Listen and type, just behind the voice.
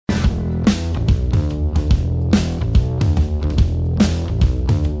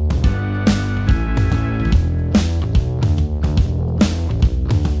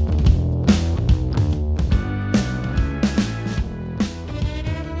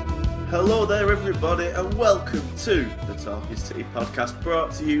Hello there everybody and welcome to the Talking City podcast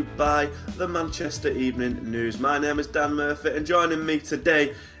brought to you by the Manchester Evening News. My name is Dan Murphy and joining me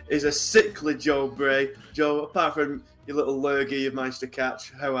today is a sickly Joe Bray. Joe, apart from your little lurgy you've managed to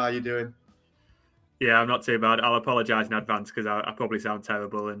catch, how are you doing? Yeah, I'm not too bad. I'll apologise in advance because I probably sound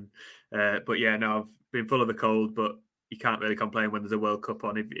terrible. But yeah, no, I've been full of the cold, but you can't really complain when there's a World Cup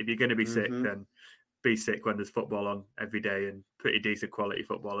on. If you're going to be sick, then be sick when there's football on every day and pretty decent quality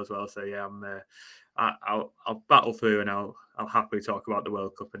football as well. So yeah, I'll battle through and I'll happily talk about the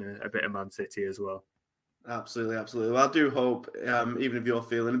World Cup and a bit of Man City as well. Absolutely. Well, I do hope, even if you're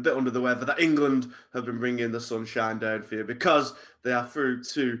feeling a bit under the weather, that England have been bringing the sunshine down for you because they are through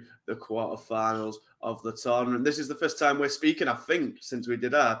to the quarterfinals of the tournament. This is the first time we're speaking, I think, since we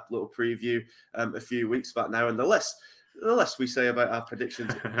did our little preview a few weeks back now. And the less we say about our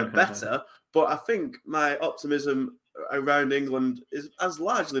predictions, the better. But I think my optimism around England has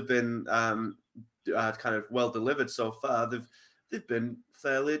largely been kind of well delivered so far. They've been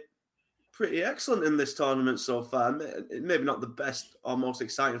pretty excellent in this tournament so far. Maybe not the best or most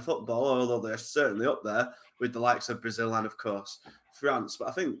exciting football, although they're certainly up there with the likes of Brazil and, of course, France. But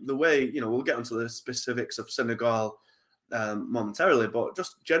I think the way, we'll get onto the specifics of Senegal momentarily, but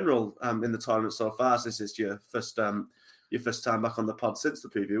just general in the tournament so far, so this is your first time back on the pod since the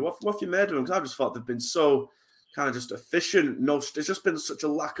preview. What have you made of them? Because I just thought they've been so kind of just efficient. There's just been such a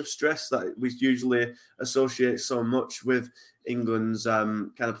lack of stress that we usually associate so much with England's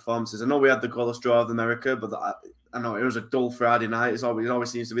kind of performances. I know we had the goalless draw of America, but I know it was a dull Friday night. It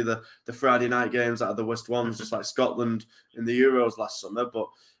always seems to be the Friday night games that are the worst ones, just like Scotland in the Euros last summer. But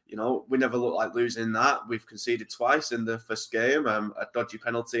we never looked like losing that. We've conceded twice in the first game, a dodgy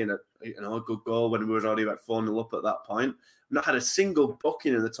penalty and a good goal when we were already about 4-0 up at that point. We've not had a single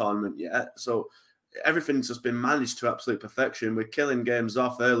booking in the tournament yet, so everything's just been managed to absolute perfection. We're killing games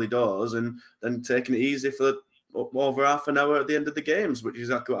off early doors and then taking it easy for over half an hour at the end of the games, which is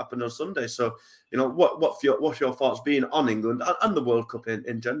exactly what happened on Sunday. So, what's your thoughts being on England and the World Cup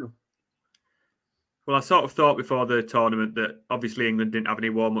in general? Well, I sort of thought before the tournament that obviously England didn't have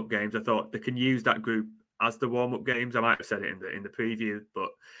any warm-up games. I thought they can use that group as the warm-up games. I might have said it in the preview, but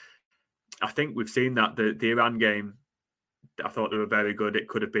I think we've seen that the Iran game, I thought they were very good. It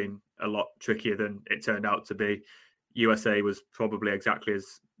could have been a lot trickier than it turned out to be. USA was probably exactly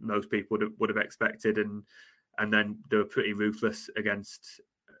as most people would have expected, and then they were pretty ruthless against,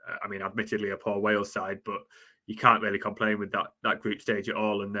 admittedly a poor Wales side, but you can't really complain with that group stage at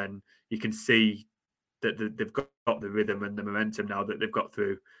all. And then you can see that they've got the rhythm and the momentum now that they've got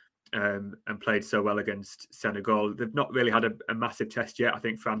through and played so well against Senegal. They've not really had a massive test yet. I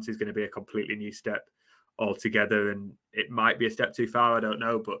think France is going to be a completely new step altogether, and it might be a step too far. I don't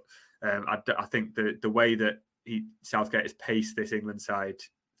know, but I think the way that Southgate has paced this England side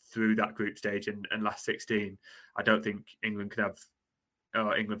through that group stage and last 16, I don't think England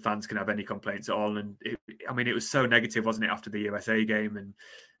fans can have any complaints at all. And it was so negative, wasn't it, after the USA game, and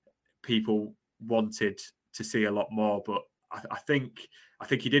people wanted to see a lot more. But I think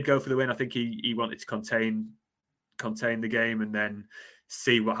he did go for the win. I think he wanted to contain the game and then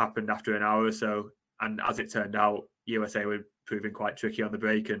see what happened after an hour or so. And as it turned out, USA were proving quite tricky on the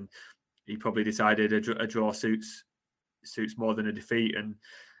break, and he probably decided a draw suits more than a defeat. And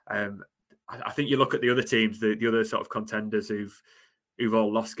I think you look at the other teams, the other sort of contenders who've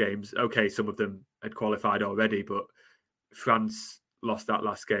all lost games. Okay, some of them had qualified already, but France lost that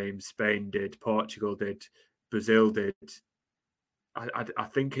last game. Spain did. Portugal did. Brazil did. I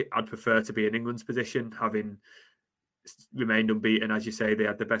think I'd prefer to be in England's position, having remained unbeaten. As you say, they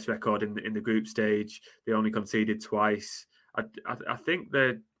had the best record in the group stage. They only conceded twice. I think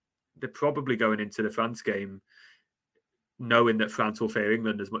they're probably going into the France game knowing that France will fear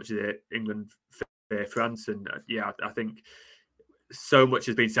England as much as England fear France. And I think so much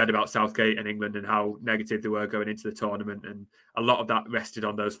has been said about Southgate and England and how negative they were going into the tournament, and a lot of that rested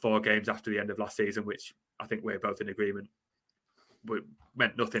on those 4 games after the end of last season, which I think we're both in agreement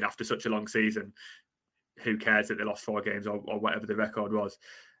meant nothing after such a long season. Who cares that they lost 4 games or whatever the record was?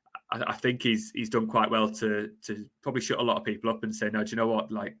 I think he's done quite well to probably shut a lot of people up and say, no, do you know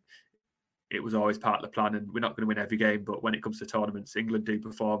what? Like, it was always part of the plan, and we're not going to win every game, but when it comes to tournaments, England do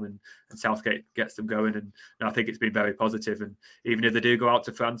perform, and Southgate gets them going. And I think it's been very positive. And even if they do go out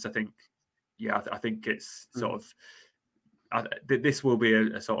to France, I think it's sort of this will be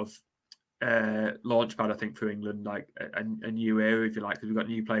a sort of launch pad, I think, for England, like a new era, if you like, because we've got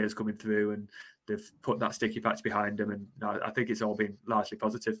new players coming through and they've put that sticky patch behind them. And I think it's all been largely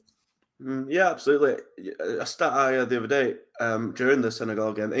positive. Yeah, absolutely. A stat I heard the other day during the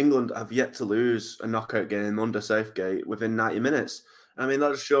Senegal game, England have yet to lose a knockout game under Southgate within 90 minutes. I mean,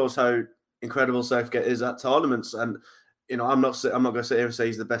 that just shows how incredible Southgate is at tournaments. And I'm not going to sit here and say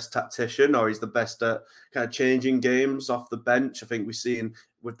he's the best tactician or he's the best at kind of changing games off the bench. I think we've seen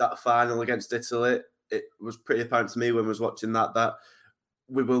with that final against Italy, it was pretty apparent to me when I was watching that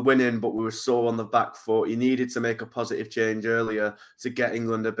we were winning, but we were so on the back foot. He needed to make a positive change earlier to get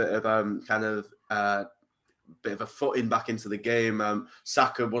England a bit of bit of a footing back into the game.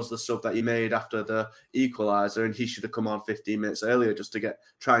 Saka was the sub that he made after the equaliser, and he should have come on 15 minutes earlier just to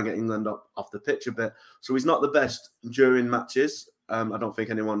try and get England off the pitch a bit. So he's not the best during matches. I don't think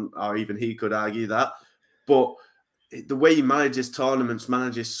anyone, or even he, could argue that. But the way he manages tournaments,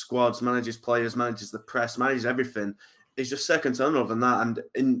 manages squads, manages players, manages the press, manages everything, is just second to none other than that. And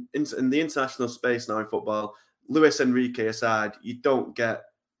in the international space now in football, Luis Enrique aside, you don't get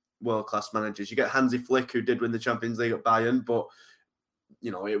world-class managers. You get Hansi Flick, who did win the Champions League at Bayern, but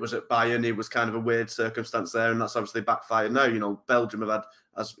it was at Bayern. It was kind of a weird circumstance there, and that's obviously backfired now. Belgium have had,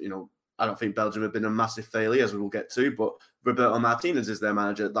 I don't think Belgium have been a massive failure, as we will get to, but Roberto Martinez is their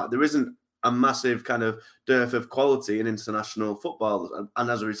manager. There isn't a massive kind of dearth of quality in international football, and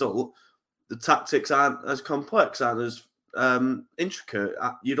as a result, the tactics aren't as complex, aren't as intricate.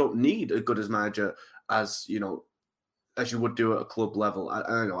 You don't need a good as manager as you would do at a club level.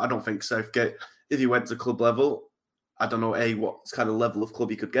 I don't think Southgate, if he went to club level, I don't know what kind of level of club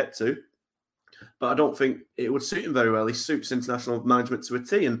he could get to, but I don't think it would suit him very well. He suits international management to a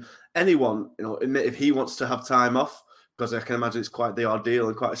T, and anyone, admit if he wants to have time off, because I can imagine it's quite the ordeal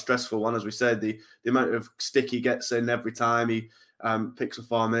and quite a stressful one. As we said, the amount of stick he gets in every time he picks a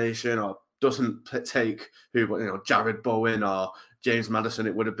formation or doesn't take Jared Bowen or James Maddison,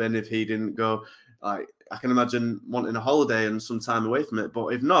 it would have been if he didn't go. I can imagine wanting a holiday and some time away from it. But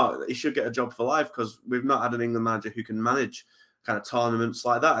if not, he should get a job for life, because we've not had an England manager who can manage kind of tournaments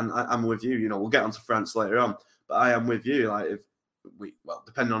like that. And I'm with you. We'll get onto France later on, but I am with you.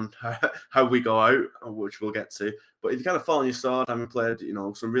 Depending on how we go out, which we'll get to. But if you kind of fall on your sword, having played,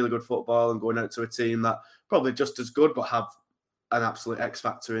 some really good football and going out to a team that probably just as good, but have an absolute X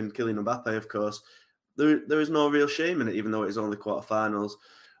factor in Kylian Mbappe, of course, there is no real shame in it, even though it is only quarterfinals.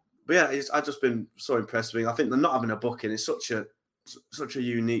 But yeah, I've just been so impressed with him. I think they're not having a booking is such a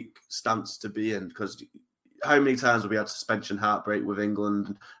unique stance to be in, because how many times have we had suspension heartbreak with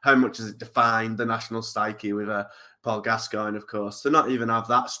England? How much has it defined the national psyche with Paul Gascoigne, of course? To not even have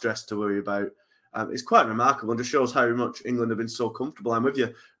that stress to worry about, it's quite remarkable, and just shows how much England have been so comfortable. I'm with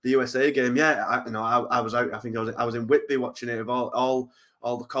you. The USA game, yeah, I was out. I think I was in Whitby watching it with all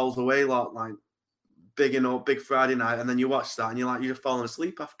the calls away lot, like big Friday night, and then you watch that and you're just falling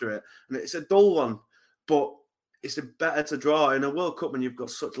asleep after it, and it's a dull one, but it's better to draw in a World Cup when you've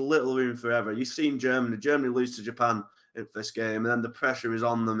got such little room forever. You've seen Germany lose to Japan in this game, and then the pressure is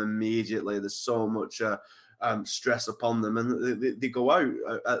on them immediately. There's so much stress upon them, and they go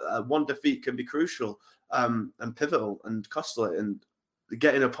out. One defeat can be crucial and pivotal and costly, and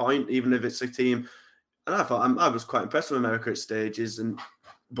getting a point, even if it's a team. And I was quite impressed with America at stages,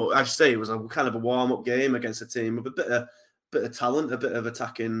 but I should say it was a kind of a warm-up game against a team with a bit of talent, a bit of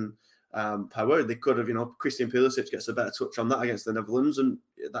attacking power. They could have, Christian Pulisic gets a better touch on that against the Netherlands, and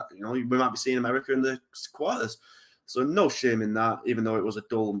that we might be seeing America in the quarters. So no shame in that, even though it was a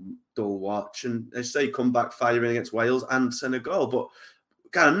dull watch. And as I say, come back firing against Wales and Senegal, but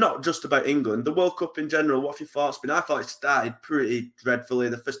kind of not just about England. The World Cup in general, what have your thoughts been? I thought it started pretty dreadfully.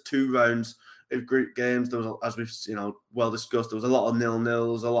 The first two rounds of group games, there was, as we've well discussed, there was a lot of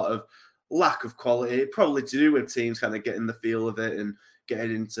 0-0s, a lot of lack of quality, probably to do with teams kind of getting the feel of it and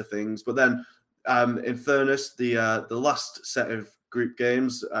getting into things. But then, in fairness, the last set of group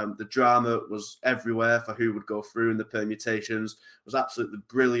games, the drama was everywhere for who would go through, and the permutations was absolutely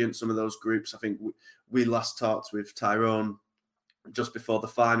brilliant. Some of those groups, I think we last talked with Tyrone just before the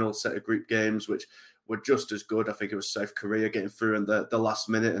final set of group games, which were just as good. I think it was South Korea getting through in the last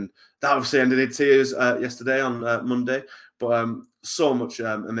minute, and that obviously ended in tears yesterday on Monday. But so much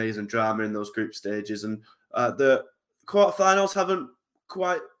amazing drama in those group stages, and the quarterfinals haven't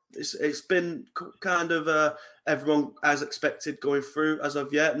quite. It's been kind of everyone as expected going through as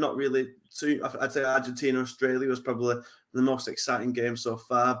of yet. Not really. I'd say Argentina Australia was probably the most exciting game so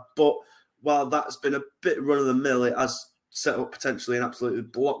far. But while that's been a bit run of the mill, it has set up potentially an absolutely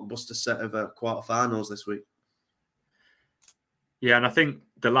blockbuster set of quarterfinals this week. Yeah, and I think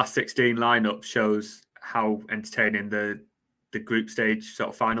the last 16 lineup shows how entertaining the group stage sort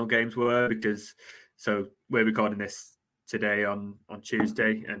of final games were, because we're recording this today on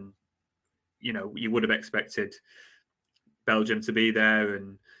Tuesday, and you would have expected Belgium to be there,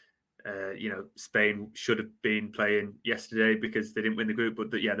 and Spain should have been playing yesterday because they didn't win the group.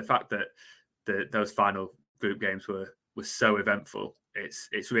 But the fact that those final group games were was so eventful.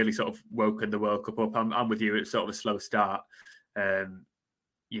 It's really sort of woken the World Cup up. I'm with you. It's sort of a slow start.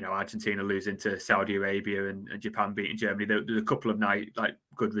 Argentina losing to Saudi Arabia and Japan beating Germany. There's a couple of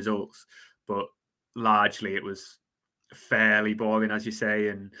good results, but largely it was fairly boring, as you say.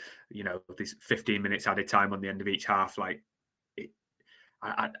 And these 15 minutes added time on the end of each half. I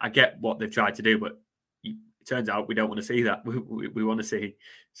get what they've tried to do, but it turns out we don't want to see that. We want to see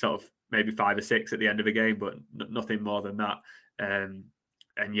sort of maybe 5 or 6 at the end of a game, but nothing more than that.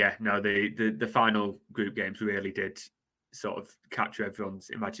 The final group games really did sort of capture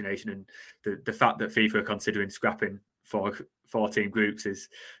everyone's imagination, and the fact that FIFA are considering scrapping 14 groups is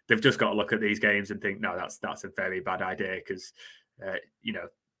they've just got to look at these games and think, no, that's a very bad idea, because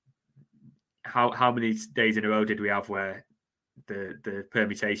how many days in a row did we have where the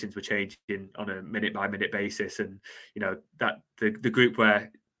permutations were changing on a minute by minute basis, and that the group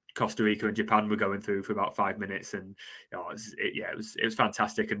where Costa Rica and Japan were going through for about 5 minutes, and it was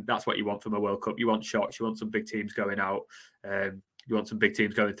fantastic. And that's what you want from a World Cup. You want shocks, you want some big teams going out, you want some big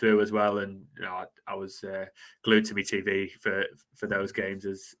teams going through as well. And I was glued to my TV for those games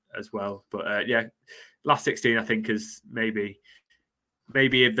as well. But last 16 I think is maybe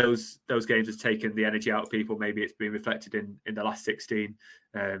if those games has taken the energy out of people, maybe it's been reflected in the last 16.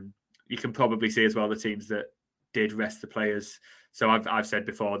 You can probably see as well the teams that did rest the players. So I've said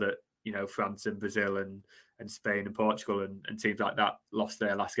before that France and Brazil and Spain and Portugal and teams like that lost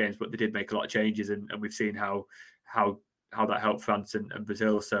their last games, but they did make a lot of changes, and we've seen how that helped France and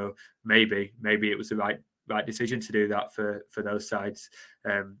Brazil. So maybe it was the right decision to do that for those sides.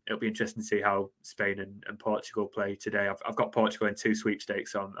 It'll be interesting to see how Spain and Portugal play today. I've got Portugal in 2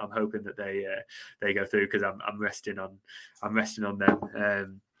 sweepstakes, so I'm hoping that they go through, because I'm resting on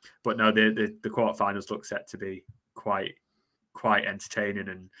them. But no, the quarterfinals look set to be quite entertaining,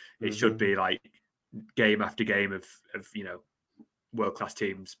 and it should be like game after game of world-class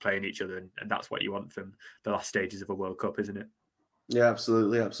teams playing each other, and that's what you want from the last stages of a World Cup, isn't it? Yeah,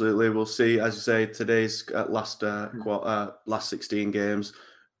 absolutely. We'll see, as you say, today's last 16 games.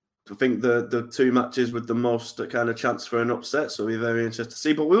 I think the 2 matches with the most kind of chance for an upset, so we're very interested to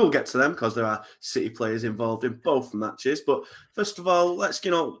see. But we will get to them because there are City players involved in both matches. But first of all, let's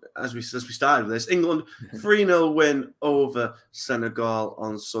as we started with this, England 3-0 win over Senegal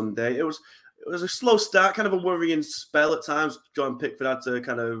on Sunday. It was a slow start, kind of a worrying spell at times. Jordan Pickford had to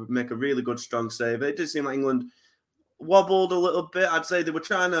kind of make a really good, strong save. It did seem like England wobbled a little bit. I'd say they were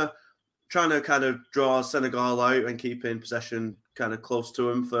trying to kind of draw Senegal out and keep in possession kind of close to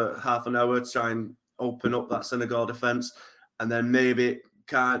them for half an hour, try and open up that Senegal defence. And then maybe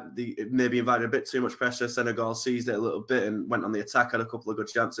invited a bit too much pressure. Senegal seized it a little bit and went on the attack, had a couple of good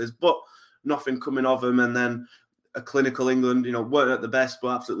chances, but nothing coming of them. And then a clinical England, weren't at the best, but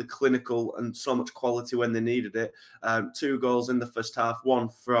absolutely clinical and so much quality when they needed it. 2 goals in the first half, one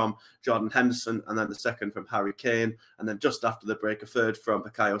from Jordan Henderson and then the second from Harry Kane. And then just after the break, a third from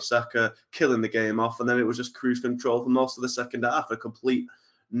Bukayo Saka, killing the game off. And then it was just cruise control for most of the second half, a complete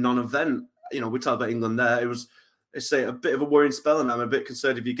non-event. We talked about England there. It's a bit of a worrying spell, and I'm a bit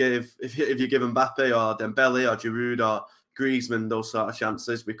concerned if you give Mbappe or Dembele or Giroud or Griezmann those sort of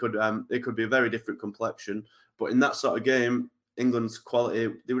chances, it could be a very different complexion. But in that sort of game, England's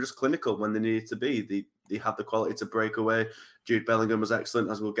quality, they were just clinical when they needed to be. They had the quality to break away. Jude Bellingham was excellent,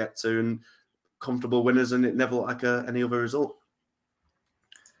 as we'll get to, and comfortable winners, and it never looked like any other result.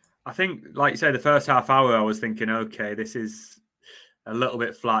 I think, like you say, the first half hour, I was thinking, okay, this is a little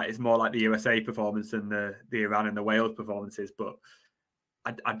bit flat. It's more like the USA performance than the Iran and the Wales performances. But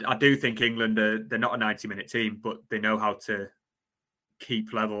I do think England, they're not a 90-minute team, but they know how to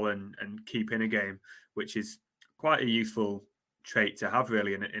keep level and keep in a game, which is quite a useful trait to have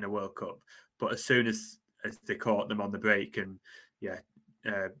really in a World Cup. But as soon as they caught them on the break, and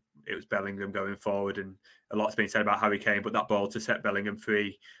it was Bellingham going forward, and a lot's been said about Harry Kane, but that ball to set Bellingham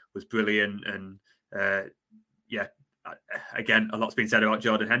free was brilliant. And again, a lot's been said about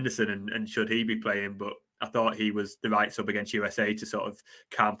Jordan Henderson and should he be playing, but I thought he was the right sub against USA to sort of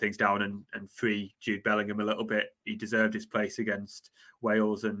calm things down and free Jude Bellingham a little bit. He deserved his place against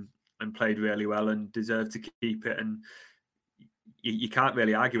Wales and played really well and deserved to keep it. And you can't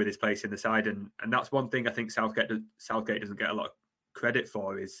really argue with his place in the side. And that's one thing I think Southgate doesn't get a lot of credit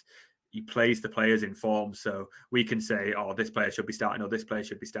for, is he plays the players in form. So we can say, oh, this player should be starting or this player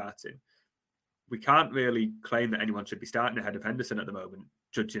should be starting. We can't really claim that anyone should be starting ahead of Henderson at the moment,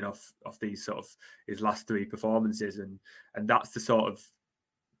 judging off these sort of his last 3 performances. And that's the sort of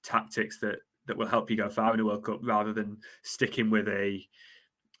tactics that will help you go far in a World Cup, rather than sticking with a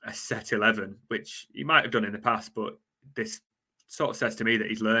set 11, which he might have done in the past. But this sort of says to me that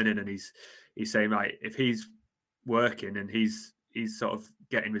he's learning, and he's saying, right, if he's working and he's sort of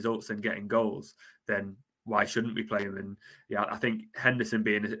getting results and getting goals, then why shouldn't we play him? And yeah, I think Henderson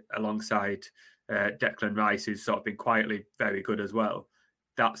being alongside Declan Rice, who's sort of been quietly very good as well,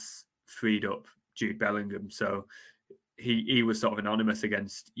 that's freed up Jude Bellingham. So he was sort of anonymous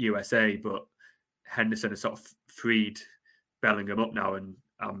against USA, but Henderson has sort of freed Bellingham up now, and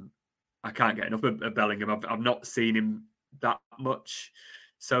I can't get enough of Bellingham. I've not seen him that much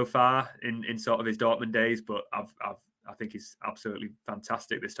so far in sort of his Dortmund days, but I think he's absolutely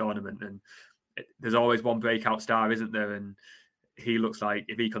fantastic this tournament. And there's always one breakout star, isn't there? And he looks like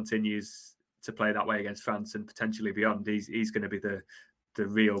if he continues to play that way against France and potentially beyond, he's going to be the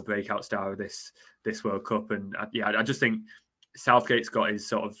real breakout star of this World Cup. And I just think Southgate's got his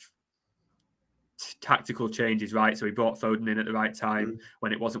sort of tactical changes right. So he brought Foden in at the right time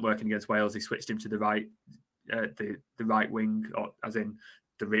when it wasn't working against Wales. He switched him to the right, the right wing, or as in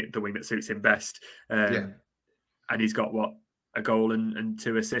the wing that suits him best. And he's got a goal and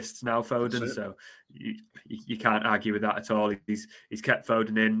 2 assists now, Foden. So you can't argue with that at all. He's kept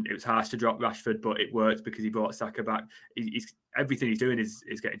Foden in. It was harsh to drop Rashford, but it worked because he brought Saka back. Everything he's doing is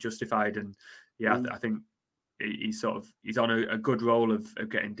getting justified. And I think he's on a good roll of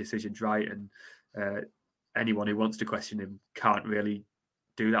getting decisions right. And anyone who wants to question him can't really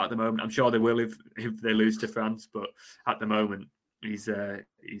do that at the moment. I'm sure they will if they lose to France, but at the moment he's had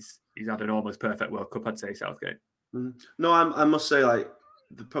an almost perfect World Cup, I'd say, Southgate. No, I must say, like,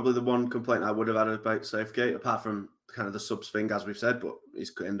 probably the one complaint I would have had about Southgate, apart from kind of the subs thing, as we've said, but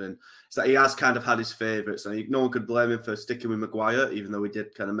he's cutting in, is that he has kind of had his favourites, and no one could blame him for sticking with Maguire, even though he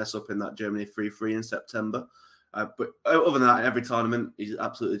did kind of mess up in that Germany 3-3 in September. But other than that, every tournament, he's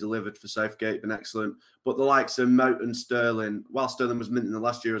absolutely delivered for Southgate, been excellent. But the likes of Mount and Sterling, while Sterling was mint in the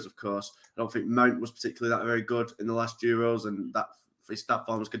last Euros, of course, I don't think Mount was particularly that very good in the last Euros, and that his stat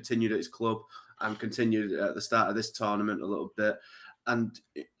form has continued at his club and continued at the start of this tournament a little bit. And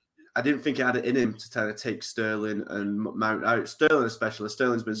I didn't think he had it in him to kind of take Sterling and Mount out. Sterling especially.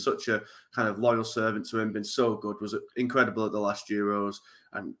 Sterling's been such a kind of loyal servant to him, been so good, was incredible at the last Euros,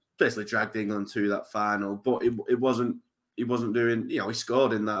 and basically dragged England to that final. But he wasn't doing, he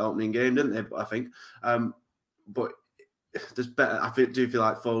scored in that opening game, didn't he? I think. But there's better. I do feel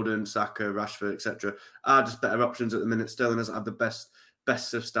like Foden, Saka, Rashford, etc. are just better options at the minute. Sterling hasn't had the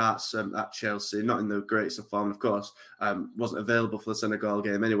best of starts at Chelsea, not in the greatest of form, of course. Wasn't available for the Senegal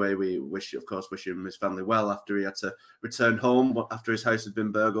game anyway. We wish him and his family well after he had to return home after his house had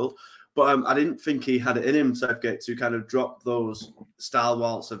been burgled. But I didn't think he had it in him, Southgate, to kind of drop those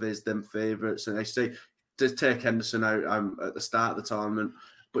stalwarts of his, them favourites. And I say, to take Henderson out at the start of the tournament,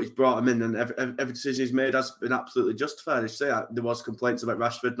 but he's brought him in, and every decision he's made has been absolutely justified. I say there was complaints about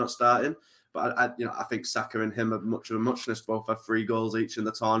Rashford not starting, but I think Saka and him have much of a muchness. Both have 3 goals each in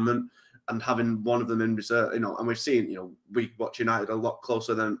the tournament, and having one of them in reserve, and we've seen, we watch United a lot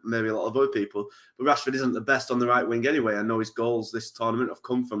closer than maybe a lot of other people. But Rashford isn't the best on the right wing anyway. I know his goals this tournament have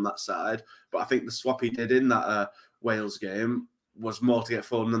come from that side, but I think the swap he did in that Wales game was more to get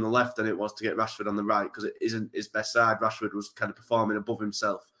Foden on the left than it was to get Rashford on the right, because it isn't his best side. Rashford was kind of performing above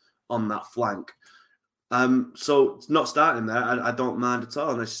himself on that flank. So not starting there, I don't mind at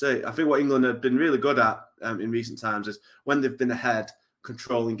all. And I say, I think what England have been really good at in recent times is when they've been ahead,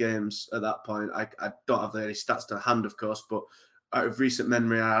 controlling games at that point. I don't have any stats to hand, of course, but out of recent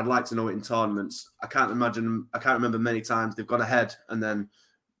memory, I'd like to know it in tournaments. I can't remember many times they've gone ahead and then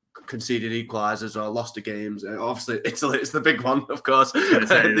conceded equalisers or lost the games. Obviously, Italy is the big one, of course.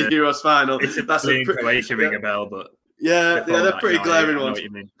 The Euros final. That's a Croatia ring a bell, but they're pretty glaring ones. I know what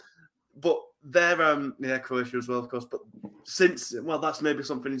you mean. But they're Croatia as well, of course. But that's maybe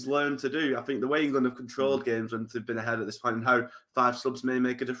something he's learned to do. I think the way England have controlled games when they've been ahead at this point, and how 5 subs may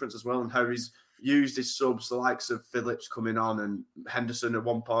make a difference as well, and how he's used his subs, the likes of Phillips coming on and Henderson at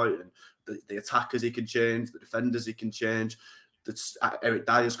one point, and the attackers he can change, the defenders he can change. Eric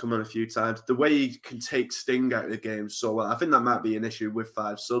Dyer's come on a few times. The way he can take sting out of the game so well, I think that might be an issue with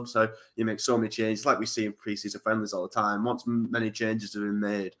 5 subs. How you make so many changes, like we see in pre-season friendlies all the time. Once many changes have been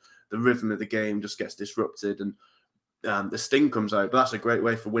made, the rhythm of the game just gets disrupted, and the sting comes out. But that's a great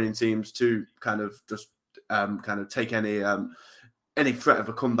way for winning teams to kind of just take any threat of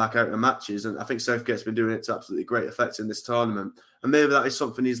a comeback out of matches. And I think Southgate's been doing it to absolutely great effect in this tournament. And maybe that is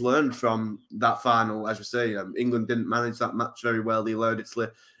something he's learned from that final. As we say, England didn't manage that match very well. They allowed Italy,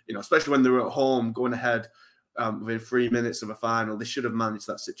 especially when they were at home, going ahead within 3 minutes of a final. They should have managed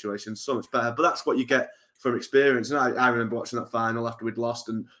that situation so much better. But that's what you get from experience. And I remember watching that final after we'd lost,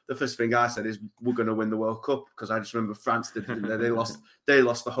 and the first thing I said is, we're going to win the World Cup, because I just remember France didn't they? They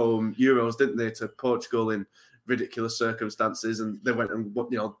lost the home Euros, didn't they, to Portugal in ridiculous circumstances, and they went and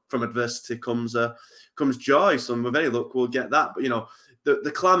from adversity comes joy. So with any luck, we'll get that. But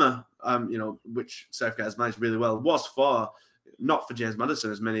the clamour, which Southgate has managed really well, was not for James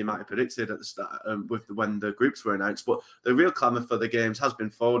Maddison, as many might have predicted at the start when the groups were announced. But the real clamour for the games has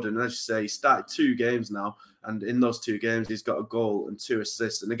been Foden. And as you say, he started 2 games now. And in those 2 games, he's got a goal and 2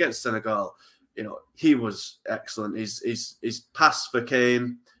 assists. And against Senegal, he was excellent. His pass for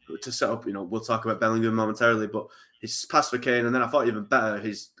Kane to set up, we'll talk about Bellingham momentarily, but his pass for Kane, and then I thought even better,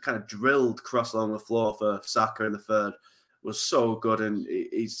 his kind of drilled cross along the floor for Saka in the third was so good. And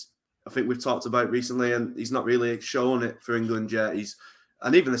I think we've talked about recently, and he's not really shown it for England yet.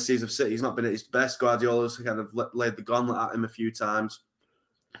 And even the season of City, he's not been at his best. Guardiola's kind of laid the gauntlet at him a few times,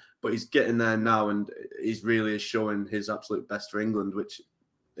 but he's getting there now, and he's really showing his absolute best for England, which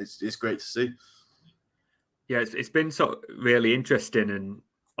it's great to see. Yeah, it's been sort of really interesting, and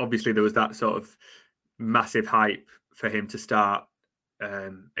obviously there was that sort of massive hype for him to start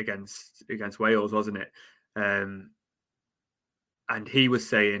against Wales, wasn't it? And he was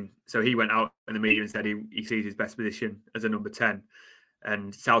saying, so he went out in the media and said he sees his best position as a number 10.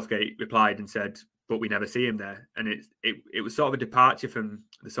 And Southgate replied and said, but we never see him there. And it was sort of a departure from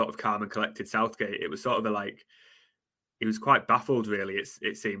the sort of calm and collected Southgate. It was sort of he was quite baffled, really,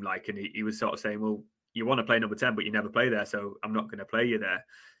 it seemed like. And he was sort of saying, well, you want to play number 10, but you never play there, so I'm not going to play you there.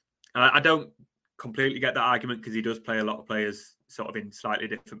 And I don't completely get that argument, because he does play a lot of players sort of in slightly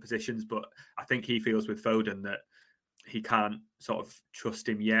different positions. But I think he feels with Foden that he can't sort of trust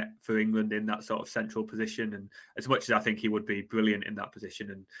him yet for England in that sort of central position. And as much as I think he would be brilliant in that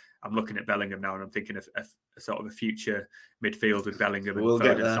position, and I'm looking at Bellingham now and I'm thinking of a sort of a future midfield with Bellingham and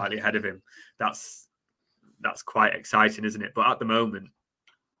Foden slightly ahead of him. That's quite exciting, isn't it? But at the moment,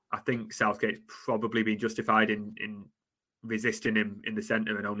 I think Southgate's probably been justified in resisting him in the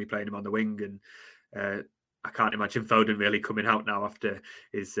centre and only playing him on the wing. And I can't imagine Foden really coming out now after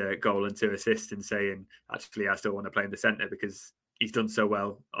his goal and 2 assists and saying, actually, I still want to play in the centre, because he's done so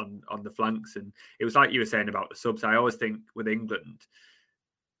well on the flanks. And it was like you were saying about the subs. I always think with England,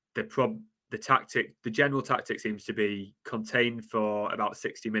 the general tactic seems to be contained for about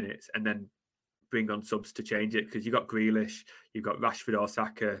 60 minutes and then bring on subs to change it, because you've got Grealish, you've got Rashford or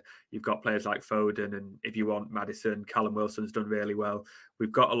Saka, you've got players like Foden, and if you want Maddison, Callum Wilson's done really well.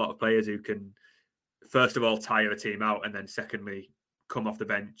 We've got a lot of players who can, first of all, tire a team out, and then secondly, come off the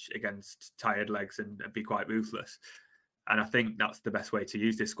bench against tired legs and be quite ruthless. And I think that's the best way to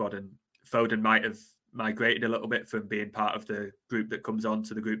use this squad. And Foden might have migrated a little bit from being part of the group that comes on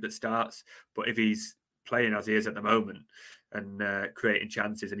to the group that starts. But if he's playing as he is at the moment and creating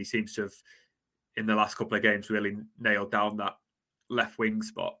chances, and he seems to have, in the last couple of games, really nailed down that left wing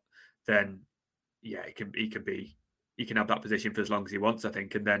spot, then yeah, he can have that position for as long as he wants, I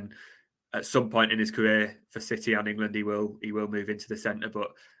think. And then at some point in his career for City and England, he will move into the centre.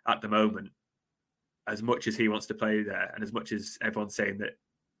 But at the moment, as much as he wants to play there, and as much as everyone's saying that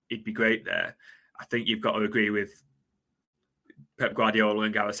he'd be great there, I think you've got to agree with Pep Guardiola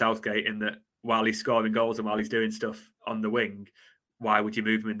and Gareth Southgate in that while he's scoring goals and while he's doing stuff on the wing, why would you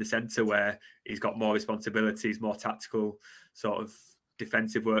move him in the centre where he's got more responsibilities, more tactical sort of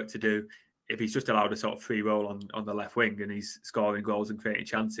defensive work to do? If he's just allowed a sort of free role on the left wing and he's scoring goals and creating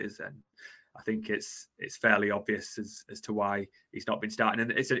chances, then I think it's fairly obvious as to why he's not been starting.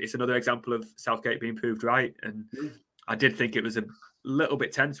 And it's another example of Southgate being proved right. And I did think it was a little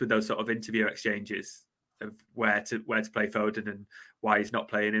bit tense with those sort of interview exchanges of where to play Foden and why he's not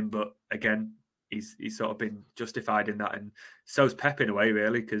playing him. But again, he's sort of been justified in that, and so's Pep in a way,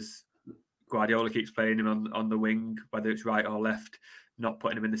 really, because Guardiola keeps playing him on the wing, whether it's right or left, not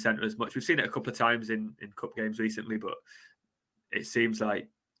putting him in the centre as much. We've seen it a couple of times in cup games recently, but it seems like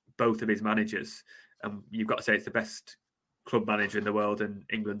both of his managers, and you've got to say it's the best club manager in the world and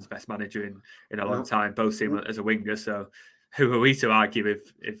England's best manager in a long time, both see him as a winger. So who are we to argue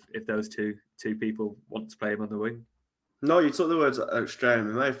if those two people want to play him on the wing? No, you took the words straight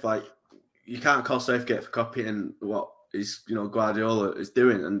in my mouth. Like, you can't call Southgate for copying what Guardiola is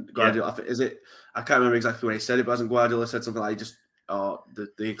doing. And Guardiola, I can't remember exactly when he said it, but hasn't Guardiola said something like the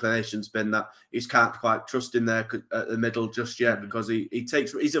inclination's been that he can't quite trust him there at the middle just yet, because he's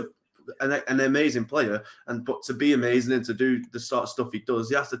an amazing player, but to be amazing and to do the sort of stuff he does,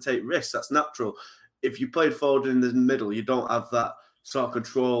 he has to take risks. That's natural. If you played forward in the middle, you don't have that sort of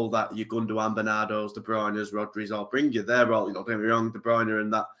control that your Gundogan, Bernardo's, De Bruyne's, Rodri's all bring you. They're all, don't get me wrong, De Bruyne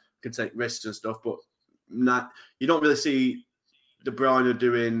and that can take risks and stuff, but you don't really see De Bruyne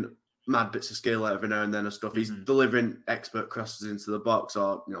doing mad bits of skill every now and then and stuff. He's delivering expert crosses into the box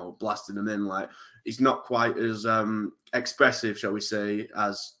or blasting them in. Like, he's not quite as expressive, shall we say,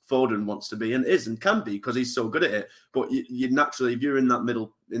 as Foden wants to be and is and can be because he's so good at it. But you naturally, if you're in the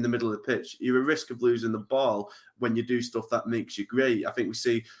middle of the pitch, you're at risk of losing the ball when you do stuff that makes you great. I think we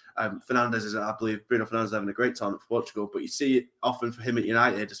see Fernandes I believe Bruno Fernandes is having a great time for Portugal, but you see it often for him at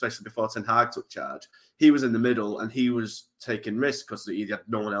United, especially before Ten Hag took charge. He was in the middle and he was taking risks because he had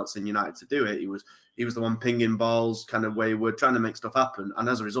no one else in United to do it. He was the one pinging balls, kind of wayward, trying to make stuff happen. And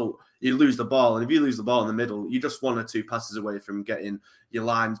as a result, you lose the ball. And if you lose the ball in the middle, you're just 1 or 2 passes away from getting your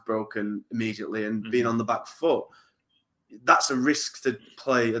lines broken immediately and being on the back foot. That's a risk to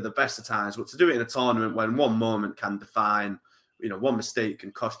play at the best of times. But to do it in a tournament when one moment can define, one mistake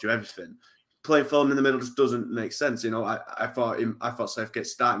can cost you everything. Playing Foden in the middle just doesn't make sense. I thought Southgate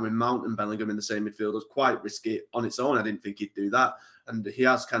starting with Mount and Bellingham in the same midfield was quite risky on its own. I didn't think he'd do that. And he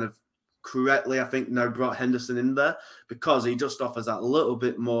has kind of correctly, I think, now brought Henderson in there because he just offers that little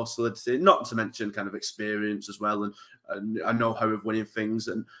bit more solidity, not to mention kind of experience as well and I know how of winning things.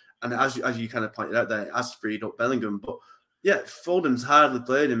 And as you kind of pointed out there, it has freed up Bellingham. But yeah, Foden's hardly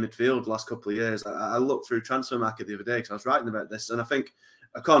played in midfield the last couple of years. I looked through Transfer Market the other day because I was writing about this, and I think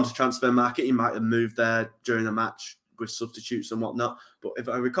according to Transfer Market, he might have moved there during a match with substitutes and whatnot. But if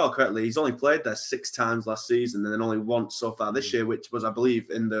I recall correctly, he's only played there 6 times last season and then only once so far this year, which was, I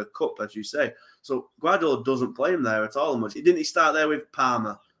believe, in the Cup, as you say. So Guardiola doesn't play him there at all much. Didn't he start there with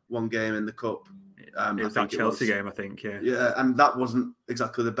Parma one game in the Cup? It was that Chelsea game, I think, yeah. Yeah, and that wasn't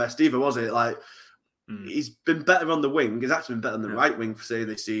exactly the best either, was it? He's been better on the wing. He's actually been better on the right wing, for say,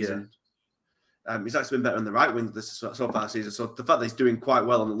 this season. Yeah. He's actually been better on the right wing so far this season. So the fact that he's doing quite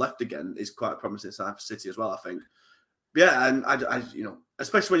well on the left again is quite a promising sign for City as well, I think. Yeah, and I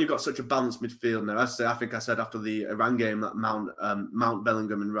especially when you've got such a balanced midfield now. As I say, I think I said after the Iran game that Mount,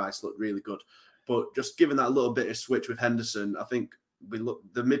 Bellingham, and Rice looked really good. But just given that little bit of switch with Henderson, I think the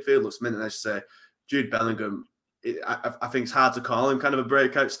midfield looks mint. And as I say, Jude Bellingham, I think it's hard to call him kind of a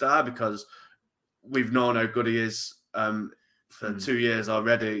breakout star because we've known how good he is for 2 years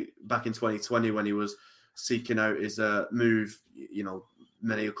already. Back in 2020 when he was seeking out his move,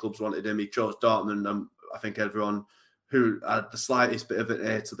 many clubs wanted him. He chose Dortmund. I think everyone who had the slightest bit of an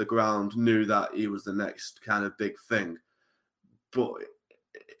ear to the ground knew that he was the next kind of big thing. But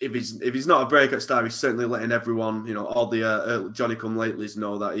if he's not a breakout star, he's certainly letting everyone, all the Johnny Come Latelys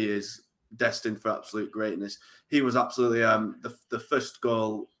know that he is destined for absolute greatness. He was absolutely the first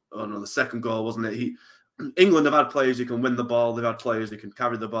goal, the second goal, wasn't it? England have had players who can win the ball, they've had players who can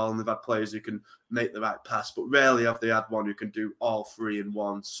carry the ball, and they've had players who can make the right pass, but rarely have they had one who can do all 3 in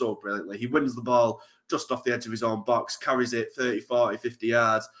one so brilliantly. He wins the ball just off the edge of his own box, carries it 30, 40, 50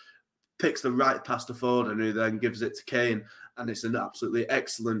 yards, picks the right pass to Foden, who then gives it to Kane, and it's an absolutely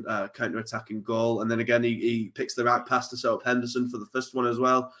excellent counter-attacking goal. And then again, he picks the right pass to set up Henderson for the first one as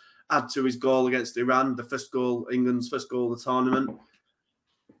well. Add to his goal against Iran, England's first goal of the tournament.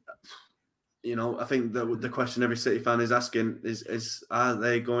 I think the question every City fan is asking is are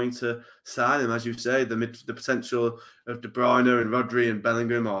they going to sign him? As you say, the potential of De Bruyne and Rodri and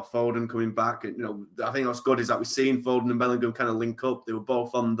Bellingham or Foden coming back. I think what's good is that we've seen Foden and Bellingham kind of link up. They were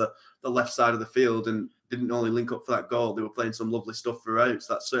both on the left side of the field and didn't only link up for that goal. They were playing some lovely stuff throughout,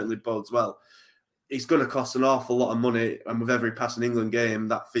 so that certainly bodes well. It's going to cost an awful lot of money, and with every passing England game,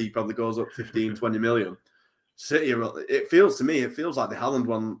 that fee probably goes up 15, 20 million. City, it feels like the Haaland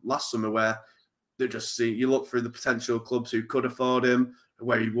one last summer where they just see, you look through the potential clubs who could afford him,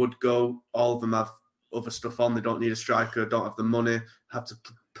 where he would go. All of them have other stuff on. They don't need a striker, don't have the money, have to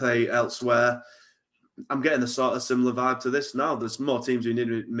play elsewhere. I'm getting a sort of similar vibe to this now. There's more teams who need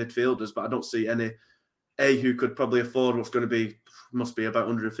midfielders, but I don't see any who could probably afford what's going to be, must be about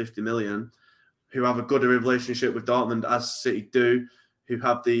 150 million, who have a good relationship with Dortmund, as City do, who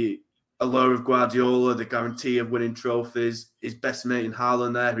have the allure of Guardiola, the guarantee of winning trophies. His best mate in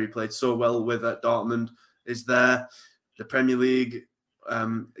Haaland there, who he played so well with at Dortmund, is there. The Premier League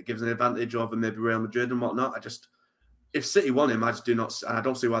gives an advantage over maybe Real Madrid and whatnot. If City want him, I just do not, and I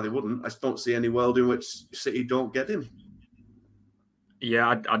don't see why they wouldn't. I just don't see any world in which City don't get him.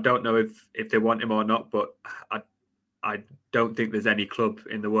 Yeah, I don't know if they want him or not, but I don't think there's any club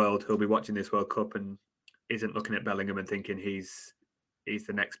in the world who'll be watching this World Cup and isn't looking at Bellingham and thinking he's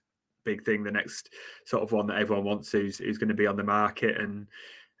the next big thing, the next sort of one that everyone wants, who's going to be on the market. And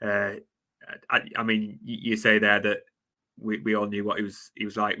I mean, you say there that we all knew what he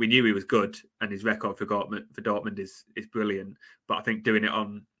was like. We knew he was good, and his record for Dortmund is brilliant. But I think doing it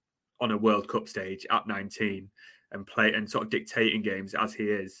on a World Cup stage at 19 and play and sort of dictating games as he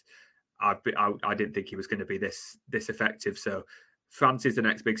is, I didn't think he was going to be this effective. So France is the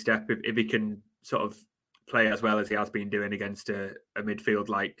next big step if he can sort of play as well as he has been doing against a midfield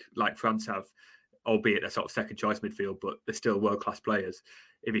like France have. albeit they're sort of second choice midfield, but they're still world-class players.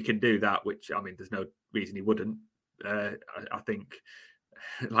 If he can do that, which, I mean, there's no reason he wouldn't, I think,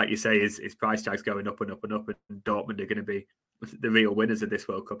 like you say, his price tag's going up and up and up, and Dortmund are going to be the real winners of this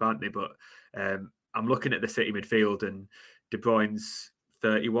World Cup, aren't they? But I'm looking at the City midfield, and De Bruyne's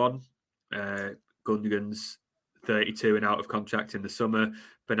 31, Gundogan's 32 and out of contract in the summer.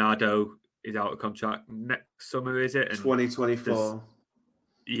 Bernardo is out of contract next summer, is it? And 2024.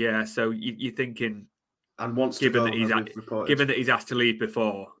 Yeah, so you're thinking, and wants given to go, given that he's asked to leave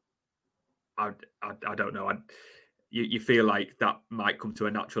before, I don't know. You feel like that might come to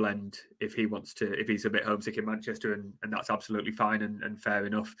a natural end if he's a bit homesick in Manchester, and that's absolutely fine and fair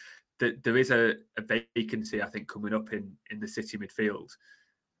enough. There is a vacancy, I think, coming up in the City midfield.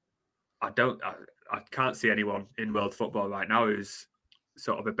 I can't see anyone in world football right now who's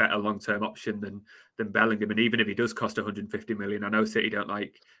sort of a better long-term option than Bellingham. And even if he does cost 150 million, I know City don't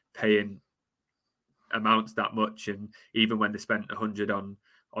like paying amounts that much. And even when they spent 100 on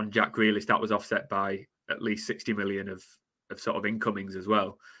Jack Grealish, that was offset by at least 60 million of sort of incomings as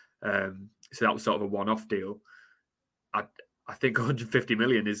well. So that was sort of a one-off deal. I think 150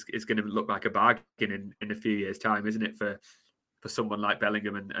 million is going to look like a bargain in a few years' time, isn't it, for someone like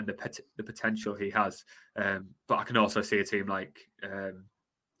Bellingham and the potential he has. But I can also see a team like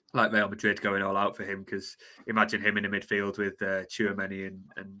Real Madrid going all out for him, because imagine him in the midfield with Tchouaméni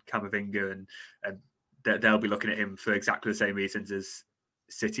and Camavinga, and they'll be looking at him for exactly the same reasons as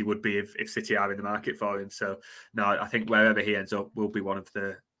City would be if City are in the market for him. So no, I think wherever he ends up will be one of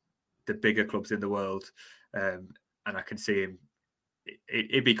the bigger clubs in the world. And I can see him,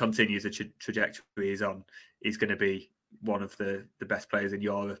 if he continues the trajectory he's on, he's going to be one of the best players in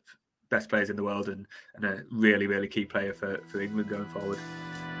Europe, best players in the world, and a really, really key player for England going forward.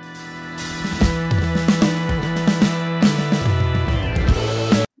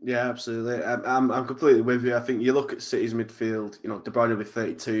 Yeah, absolutely. I'm completely with you. I think you look at City's midfield, De Bruyne will be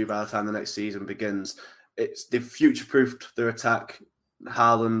 32 by the time the next season begins. They've future-proofed their attack.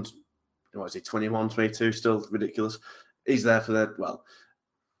 Haaland, what is he, 21, 22, still ridiculous. He's there for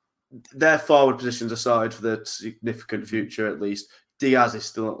their forward positions are sorted for the significant future, at least. Diaz is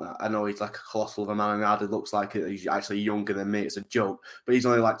still, I know he's like a colossal of a man, and it looks like he's actually younger than me. It's a joke, but he's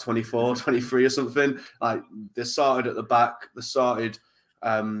only like 24, 23 or something. Like, they're sorted at the back, they're sorted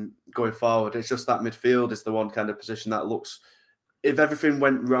going forward. It's just that midfield is the one kind of position that looks, if everything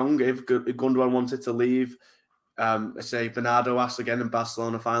went wrong, if Gundogan wanted to leave, say Bernardo asks again and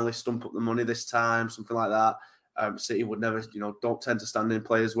Barcelona finally stump up the money this time, something like that. City would never, don't tend to stand in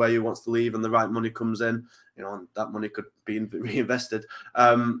players where he wants to leave and the right money comes in, and that money could be reinvested.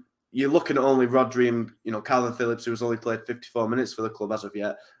 You're looking at only Rodri and, Calvin Phillips, who's only played 54 minutes for the club as of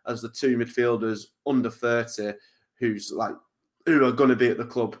yet, as the two midfielders under 30 who are going to be at the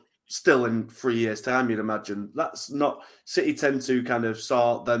club still in 3 years' time, you'd imagine. That's not, City tend to kind of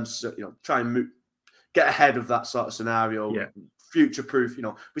sort them, try and get ahead of that sort of scenario. Yeah. Future-proof,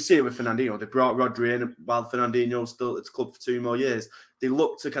 we see it with Fernandinho. They brought Rodri in while Fernandinho's still at the club for 2 more years. They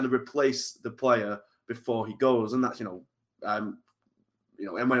look to kind of replace the player before he goes, and that's, and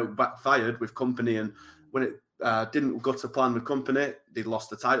when it backfired with Kompany, and when it didn't go to plan with Kompany, they lost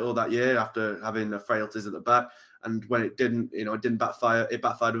the title that year after having frailties at the back. And when it didn't, it didn't backfire. It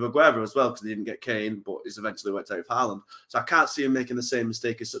backfired with Aguero as well, because they didn't get Kane, but he's eventually worked out with Haaland. So I can't see him making the same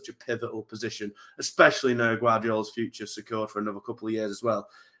mistake in such a pivotal position, especially now Guardiola's future secured for another couple of years as well.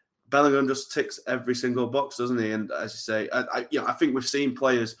 Bellingham just ticks every single box, doesn't he? And as you say, I think we've seen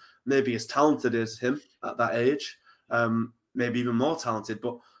players maybe as talented as him at that age, maybe even more talented,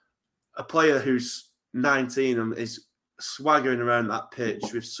 but a player who's 19 and is swaggering around that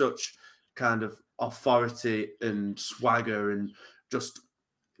pitch with such kind of authority and swagger and just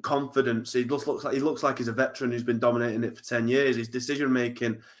confidence. He looks like he's a veteran who's been dominating it for 10 years. His decision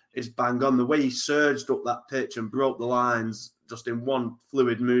making is bang on. The way he surged up that pitch and broke the lines just in one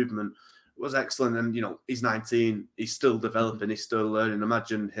fluid movement was excellent. And he's 19. He's still developing. He's still learning.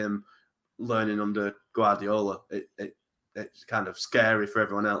 Imagine him learning under Guardiola. It's kind of scary for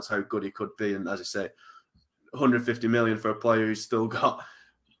everyone else how good he could be. And as I say, 150 million for a player who's still got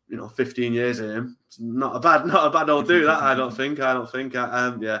 15 years in him. It's not a bad old do that. I don't think.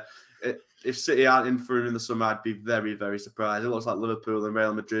 If City aren't in for him in the summer, I'd be very, very surprised. It looks like Liverpool and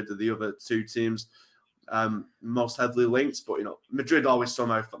Real Madrid are the other two teams most heavily linked. But Madrid always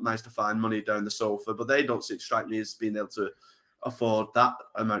somehow manage to find money down the sofa, but they don't strike me as being able to afford that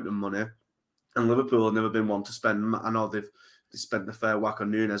amount of money. And Liverpool have never been one to spend. I know they spent a fair whack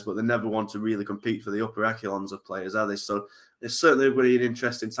on Núñez, but they never want to really compete for the upper echelons of players, are they? So it's certainly going to be an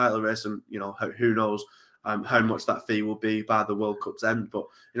interesting title race, and who knows? how much that fee will be by the World Cup's end. But,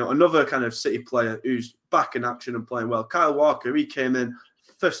 another kind of City player who's back in action and playing well, Kyle Walker, he came in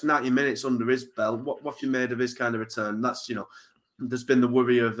first 90 minutes under his belt. What have you made of his kind of return? That's, there's been the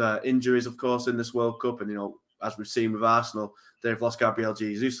worry of injuries, of course, in this World Cup. And, as we've seen with Arsenal, they've lost Gabriel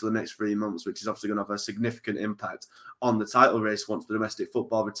Jesus for the next 3 months, which is obviously going to have a significant impact on the title race once the domestic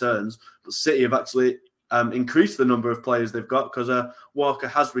football returns. But City have actually increased the number of players they've got because Walker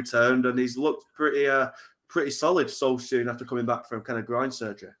has returned and he's looked pretty solid so soon after coming back from kind of groin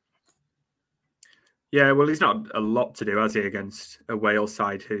surgery. Yeah, well, he's not a lot to do, has he, against a Wales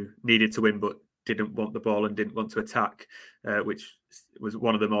side who needed to win but didn't want the ball and didn't want to attack, which was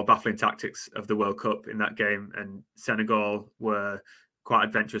one of the more baffling tactics of the World Cup in that game. And Senegal were quite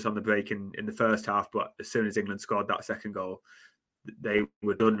adventurous on the break in the first half, but as soon as England scored that second goal, they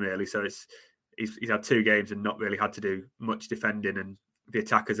were done, really. So he's had 2 games and not really had to do much defending, and the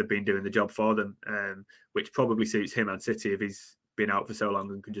attackers have been doing the job for them, which probably suits him and City if he's been out for so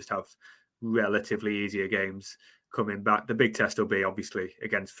long and can just have relatively easier games coming back. The big test will be obviously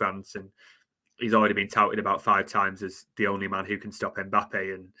against France, and he's already been touted about 5 times as the only man who can stop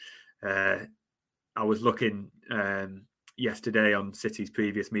Mbappe. And I was looking yesterday on City's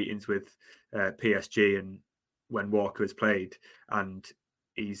previous meetings with PSG and when Walker has played, and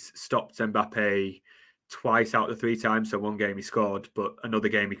he's stopped Mbappe twice out of the 3 times. So one game he scored, but another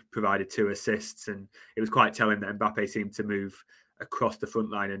game he provided 2 assists. And it was quite telling that Mbappe seemed to move across the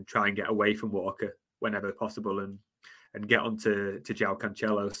front line and try and get away from Walker whenever possible and get onto João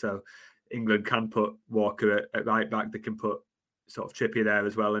Cancelo. So England can put Walker at right back. They can put sort of Trippier there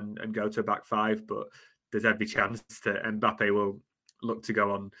as well and go to a back 5. But there's every chance that Mbappe will look to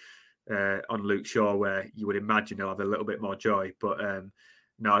go on Luke Shaw, where you would imagine he'll have a little bit more joy. But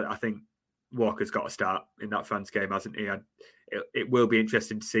no, I think Walker's got to start in that France game, hasn't he? It will be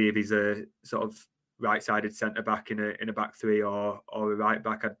interesting to see if he's a sort of right-sided centre-back in a back 3 or a right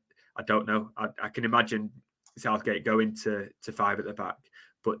back. I don't know. I can imagine Southgate going to 5 at the back,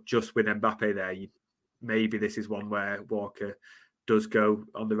 but just with Mbappe there, maybe this is one where Walker does go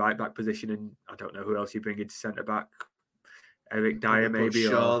on the right back position, and I don't know who else you bring into centre-back. Eric Dyer maybe,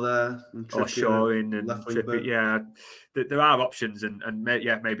 Shaw there, or Shaw in, and Trippier. Yeah, there are options, and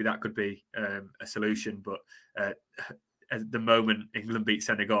maybe that could be a solution. But at the moment England beat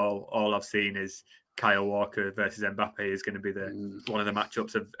Senegal, all I've seen is Kyle Walker versus Mbappe is going to be one of the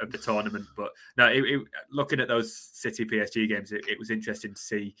matchups of the tournament. But no, looking at those City PSG games, it was interesting to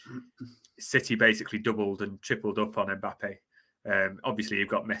see City basically doubled and tripled up on Mbappe. Obviously, you've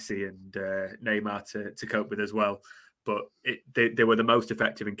got Messi and Neymar to cope with as well. But they were the most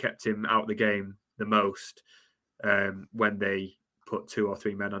effective and kept him out of the game the most when they put 2 or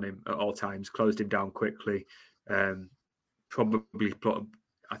 3 men on him at all times, closed him down quickly. I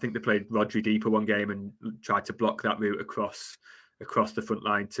think they played Rodri deeper one game and tried to block that route across the front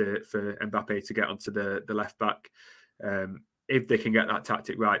line for Mbappe to get onto the left back. If they can get that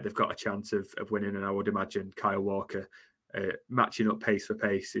tactic right, they've got a chance of winning. And I would imagine Kyle Walker matching up pace for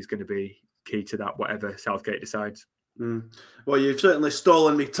pace is going to be key to that, whatever Southgate decides. Well, you've certainly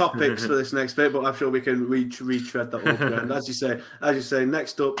stolen me topics for this next bit, but I'm sure we can retread that up. And as you say,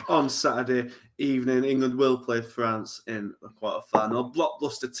 next up on Saturday evening, England will play France in the quarterfinal.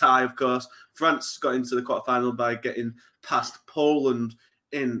 Blockbuster tie, of course. France got into the quarterfinal by getting past Poland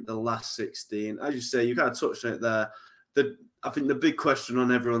in the last 16. As you say, you kind of touched on it there. I think the big question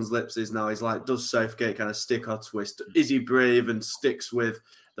on everyone's lips is like, does Southgate kind of stick or twist? Is he brave and sticks with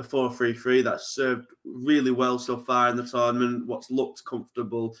the 4-3-3 that's served really well so far in the tournament? What's looked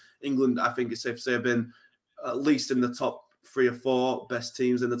comfortable? England, I think it's safe to say, have been at least in the top 3 or 4 best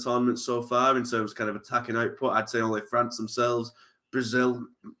teams in the tournament so far in terms of kind of attacking output. I'd say only France themselves, Brazil,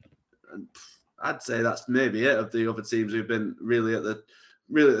 and I'd say that's maybe it of the other teams who've been really at the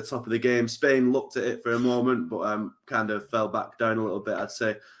top of the game. Spain looked at it for a moment, but kind of fell back down a little bit, I'd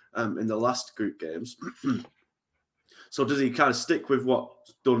say, in the last group games. So does he kind of stick with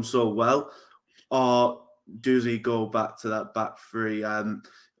what's done so well, or does he go back to that back 3?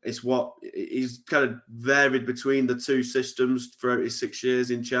 He's kind of varied between the 2 systems throughout his 6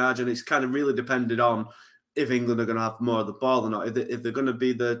 years in charge, and it's kind of really depended on if England are going to have more of the ball or not. If they're going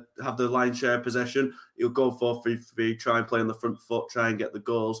to have the lion's share of possession, he'll go 4-3-3, try and play on the front foot, try and get the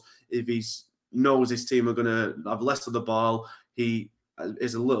goals. If he knows his team are going to have less of the ball, he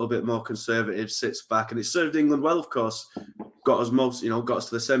is a little bit more conservative, sits back, and it served England well, of course. Got us to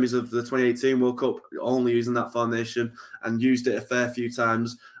the semis of the 2018 World Cup, only using that formation, and used it a fair few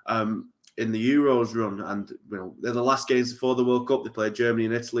times in the Euros run. And they're the last games before the World Cup. They played Germany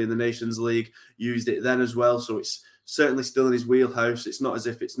and Italy in the Nations League, used it then as well. So it's certainly still in his wheelhouse. It's not as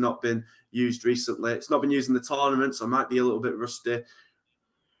if it's not been used recently. It's not been used in the tournament, so I might be a little bit rusty.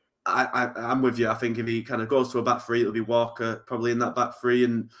 I'm with you. I think if he kind of goes to a back three, it'll be Walker probably in that back three,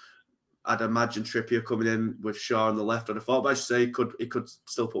 and I'd imagine Trippier coming in with Shaw on the left. I'd have thought, but I should say he could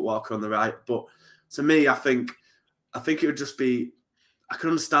still put Walker on the right. But to me, I think it would just be. I can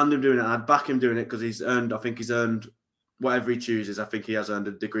understand him doing it. I'd back him doing it because he's earned whatever he chooses. I think he has earned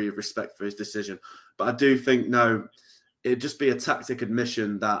a degree of respect for his decision. But I do think now it'd just be a tactic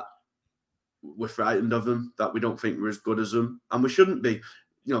admission that we're frightened of them, that we don't think we're as good as them, and we shouldn't be.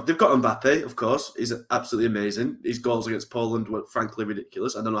 They've got Mbappe, of course. He's absolutely amazing. His goals against Poland were frankly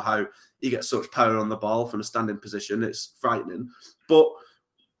ridiculous. I don't know how he gets such power on the ball from a standing position. It's frightening. But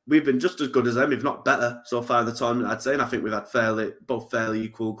we've been just as good as them, if not better, so far in the tournament, I'd say. And I think we've had both fairly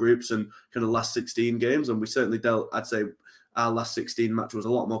equal groups and kind of last 16 games. And we certainly I'd say our last 16 match was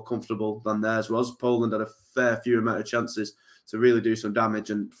a lot more comfortable than theirs was. Poland had a fair few amount of chances to really do some damage.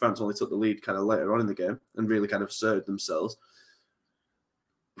 And France only took the lead kind of later on in the game and really kind of asserted themselves.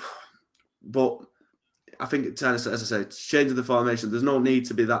 But I think, as I say, changing the formation, there's no need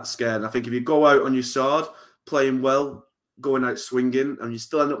to be that scared. I think if you go out on your sword, playing well, going out swinging, and you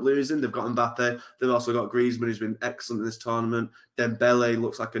still end up losing, they've got Mbappe. They've also got Griezmann, who's been excellent in this tournament. Dembele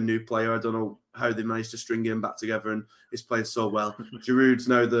looks like a new player. I don't know how they managed to string him back together, and he's playing so well. Giroud's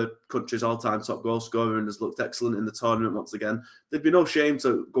now the country's all-time top goal scorer and has looked excellent in the tournament once again. There'd be no shame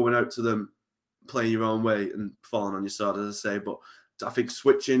to going out to them, playing your own way and falling on your sword, as I say. But I think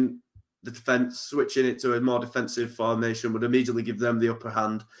switching it to a more defensive formation would immediately give them the upper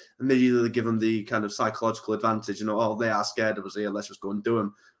hand, immediately give them the kind of psychological advantage. They are scared of us here, let's just go and do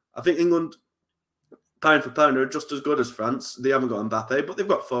them. I think England, pound for pound, are just as good as France. They haven't got Mbappe, but they've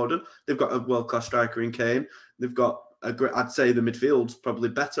got Foden. They've got a world-class striker in Kane. They've got I'd say the midfield's probably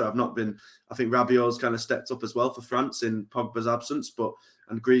better. I think Rabiot's kind of stepped up as well for France in Pogba's absence,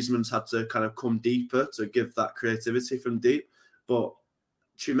 and Griezmann's had to kind of come deeper to give that creativity from deep. But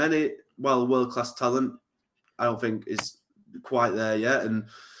Tchouaméni, world-class talent, I don't think is quite there yet, and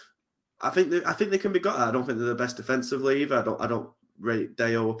I think they can be got at. I don't think they're the best defensively either. I don't rate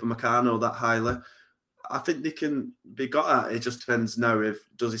Deo Upamecano that highly. I think they can be got at. It just depends now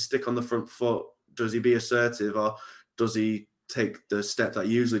does he stick on the front foot, does he be assertive, or does he take the step that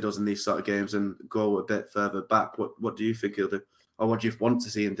he usually does in these sort of games and go a bit further back? What do you think he'll do, or what do you want to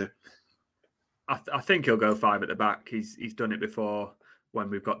see him do? I think he'll go 5 at the back. He's done it before when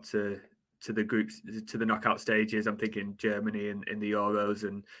we've got to the groups, to the knockout stages. I'm thinking Germany in the Euros,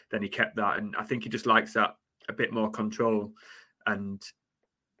 and then he kept that. And I think he just likes that a bit more control. And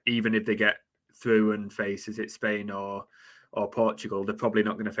even if they get through and face, is it Spain or Portugal, they're probably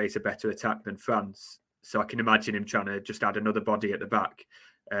not going to face a better attack than France. So I can imagine him trying to just add another body at the back.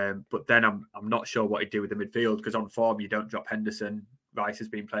 But then I'm not sure what he'd do with the midfield, because on form, you don't drop Henderson. Rice has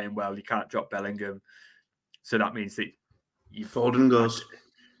been playing well. You can't drop Bellingham. So that means that Foden goes.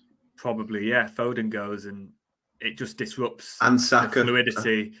 Probably, yeah. Foden goes, and it just disrupts and Saka. The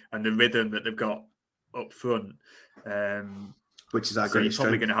fluidity and the rhythm that they've got up front. Which is our so great you're probably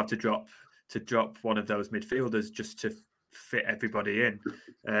strength. going to have to drop one of those midfielders just to fit everybody in.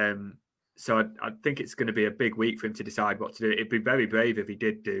 So I think it's going to be a big week for him to decide what to do. It'd be very brave if he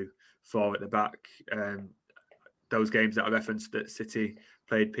did do 4 at the back. Those games that I referenced that City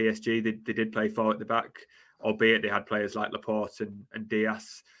played PSG, they did play 4 at the back, albeit they had players like Laporte and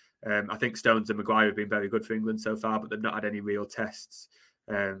Diaz. I think Stones and Maguire have been very good for England so far, but they've not had any real tests.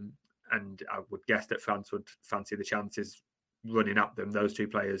 And I would guess that France would fancy the chances running at them. Those 2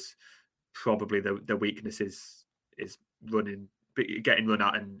 players, probably the weakness is getting run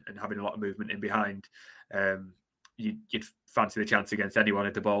at and having a lot of movement in behind. You'd fancy the chance against anyone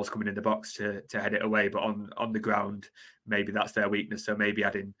if the ball's coming in the box to head it away, but on the ground, maybe that's their weakness. So maybe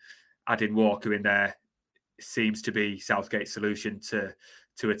adding Walker in there seems to be Southgate's solution to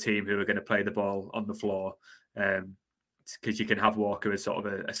a team who are going to play the ball on the floor, because you can have Walker as sort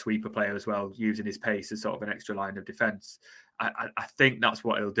of a sweeper player as well, using his pace as sort of an extra line of defence. I think that's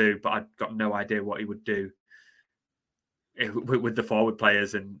what he'll do, but I've got no idea what he would do with the forward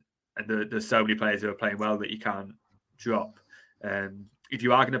players, and there's so many players who are playing well that you can't drop. If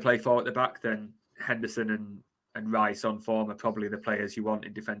you are going to play 4 at the back, then Henderson and Rice on form are probably the players you want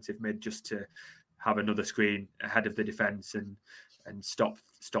in defensive mid, just to have another screen ahead of the defence and stop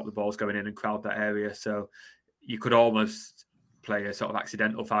the balls going in and crowd that area. So you could almost play a sort of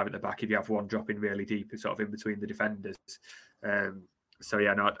accidental 5 at the back if you have one dropping really deep, sort of in between the defenders.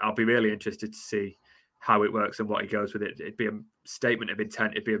 I'll be really interested to see how it works and what he goes with it. It'd be a statement of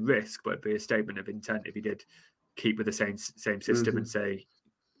intent. It'd be a risk, but it'd be a statement of intent if he did keep with the same system and say,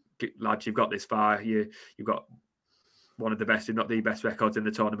 lads, you've got this far. You've got one of the best, if not the best records in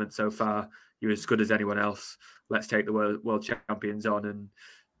the tournament so far. You're as good as anyone else. Let's take the world champions on and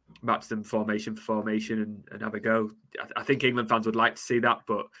match them formation for formation and have a go. I think England fans would like to see that,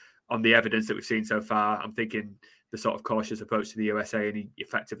 but on the evidence that we've seen so far, I'm thinking the sort of cautious approach to the USA, and he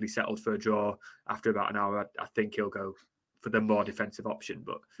effectively settled for a draw after about an hour. I think he'll go for the more defensive option,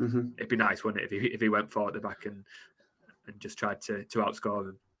 but it'd be nice, wouldn't it, if he went forward at the back and just tried to outscore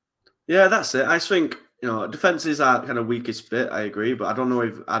them. Yeah, that's it. I think, defence is our kind of weakest bit, I agree, but I don't know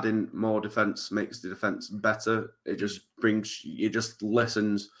if adding more defence makes the defence better. It just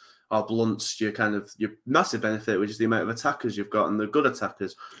lessens or blunts your massive benefit, which is the amount of attackers you've got and the good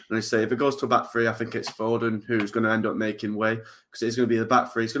attackers. And I say, if it goes to a back three, I think it's Foden who's going to end up making way, because it's going to be the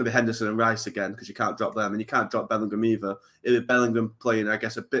back three. It's going to be Henderson and Rice again, because you can't drop them, and you can't drop Bellingham either. If Bellingham playing, I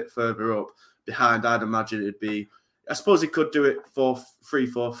guess, a bit further up behind, I'd imagine it'd be, I suppose he could do it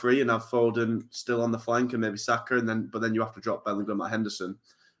 4-3-4-3 and have Foden still on the flank and maybe Saka, but then you have to drop Bellingham at Henderson.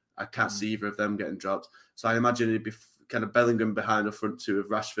 I can't see either of them getting dropped. So I imagine it'd be kind of Bellingham behind the front two of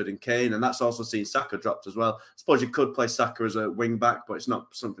Rashford and Kane, and that's also seen Saka dropped as well. I suppose you could play Saka as a wing back, but it's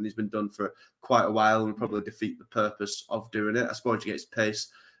not something he's been done for quite a while and would probably defeat the purpose of doing it. I suppose you get his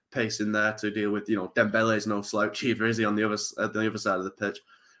pace in there to deal with, Dembele is no slouch either, is he, on the other side of the pitch?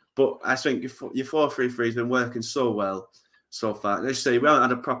 But I think your 4-3-3 has been working so well so far. And as you say, we haven't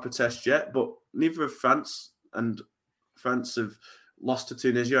had a proper test yet, but neither have France. And France have lost to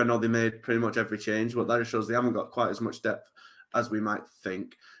Tunisia. I know they made pretty much every change, but that just shows they haven't got quite as much depth as we might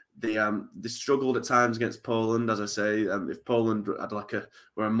think. They struggled at times against Poland, as I say. If Poland had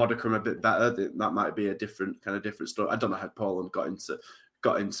were a modicum a bit better, that might be a different story. I don't know how Poland got into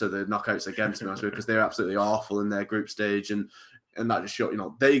the knockouts again, to be honest with you, because they're absolutely awful in their group stage, and that just showed,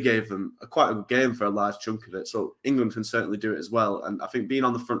 they gave them quite a good game for a large chunk of it. So England can certainly do it as well. And I think being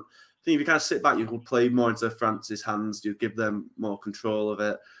on the front, I think if you kind of sit back, you will play more into France's hands. You give them more control of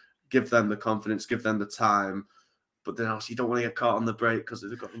it, give them the confidence, give them the time. But then also you don't want to get caught on the break because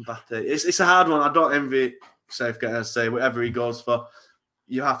they've got Mbappe. It's a hard one. I don't envy Southgate. I say whatever he goes for,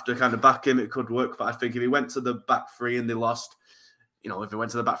 you have to kind of back him. It could work, but I think if he went to the back three and they lost, if he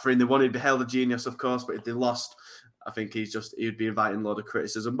went to the back three and they won, he'd be hailed a genius, of course. But if they lost, I think he'd be inviting a lot of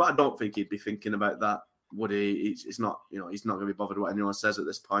criticism. But I don't think he'd be thinking about that, would he? It's not, he's not going to be bothered what anyone says at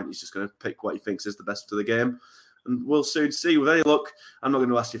this point. He's just going to pick what he thinks is the best for the game. And we'll soon see. With any luck, I'm not going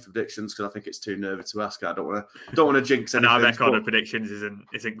to ask you for predictions because I think it's too nervy to ask. I don't want to jinx anything. And our record of predictions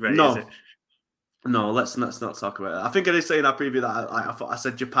isn't great, is it? No, let's not talk about it. I think I did say in our preview that I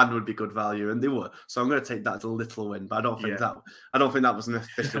said Japan would be good value, and they were. So I'm going to take that as a little win, but I don't think that was an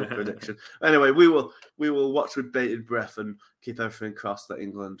official prediction. Anyway, we will watch with bated breath and keep everything crossed that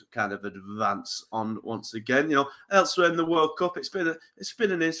England kind of advance on once again. Elsewhere in the World Cup, it's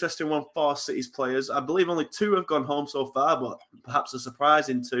been an interesting one for City's players. I believe only 2 have gone home so far, but perhaps a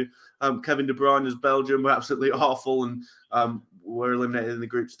surprising 2. Kevin De Bruyne's Belgium were absolutely awful and were eliminated in the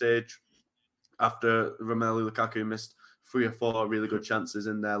group stage after Romelu Lukaku missed 3 or 4 really good chances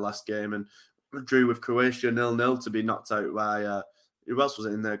in their last game, and drew with Croatia 0-0 to be knocked out by who else was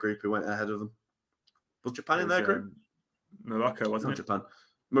it in their group who went ahead of them? Was Japan in their group? Morocco, wasn't it? Japan.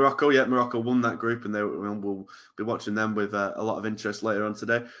 Morocco won that group, and we'll be watching them with a lot of interest later on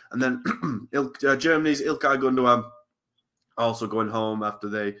today. And then Germany's Ilkay Gundogan also going home after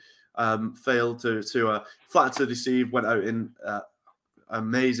they failed to flatter to deceive, went out in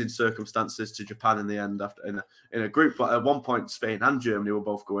amazing circumstances to Japan in the end after in a group. But at one point, Spain and Germany were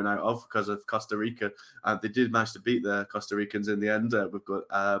both going out of because of Costa Rica. They did manage to beat the Costa Ricans in the end.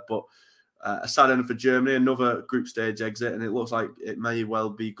 But a sad end for Germany, another group stage exit, and it looks like it may well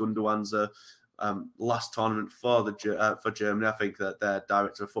be Gundogan's last tournament for Germany. I think that their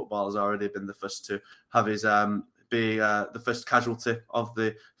director of football has already been the first to have his be the first casualty of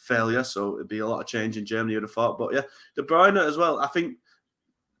the failure. So it'd be a lot of change in Germany, you'd have thought. But yeah, De Bruyne as well, I think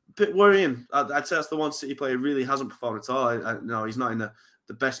a bit worrying. I'd say that's the one City player really hasn't performed at all. No, he's not in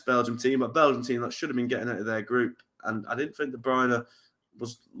the best Belgium team, but Belgium team that should have been getting out of their group. And I didn't think De Bruyne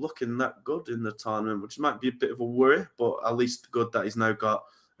was looking that good in the tournament, which might be a bit of a worry, but at least good that he's now got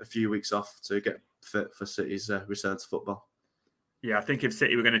a few weeks off to get fit for City's return to football. Yeah, I think if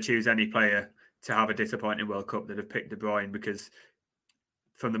City were going to choose any player to have a disappointing World Cup, they'd have picked De Bruyne, because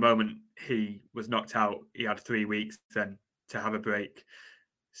from the moment he was knocked out, he had 3 weeks then to have a break,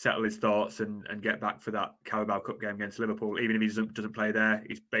 settle his thoughts and get back for that Carabao Cup game against Liverpool. Even if he doesn't play there,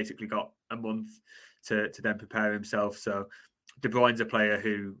 he's basically got a month to then prepare himself. So De Bruyne's a player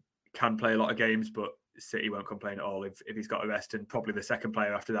who can play a lot of games, but City won't complain at all if he's got a rest. And probably the second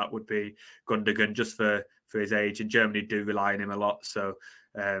player after that would be Gundogan, just for his age. And Germany do rely on him a lot. So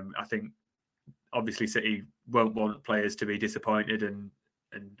I think obviously City won't want players to be disappointed and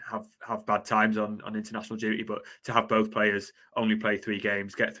have bad times on international duty. But to have both players only play 3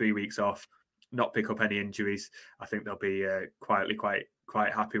 games, get 3 weeks off, not pick up any injuries, I think they'll be quietly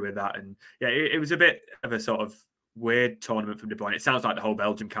quite happy with that. And yeah, it was a bit of a sort of weird tournament from De Bruyne. It sounds like the whole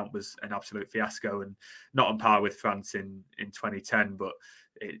Belgium camp was an absolute fiasco and not on par with France in 2010, but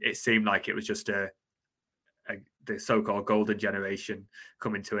it seemed like it was just the so-called golden generation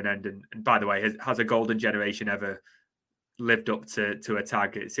coming to an end. And by the way, has a golden generation ever lived up to a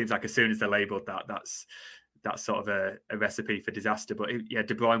tag? It seems like as soon as they're labelled that's sort of a recipe for disaster. But yeah,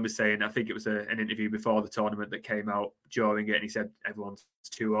 De Bruyne was saying, I think it was an interview before the tournament that came out during it, and he said everyone's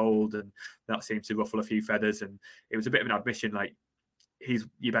too old, and that seemed to ruffle a few feathers. And it was a bit of an admission, like, he's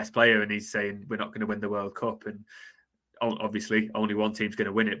your best player and he's saying we're not going to win the World Cup. And obviously only one team's going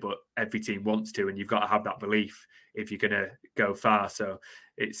to win it, but every team wants to, and you've got to have that belief if you're going to go far. So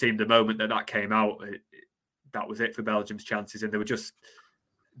it seemed the moment that came out, that was it for Belgium's chances. And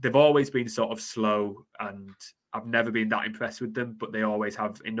they've always been sort of slow, and I've never been that impressed with them, but they always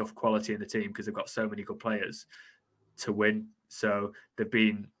have enough quality in the team because they've got so many good players to win. So they've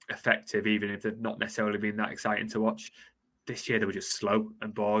been effective, even if they've not necessarily been that exciting to watch. This year they were just slow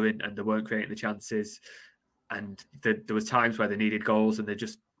and boring, and they weren't creating the chances. And there was times where they needed goals and they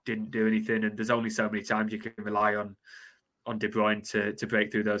just didn't do anything. And there's only so many times you can rely on De Bruyne to break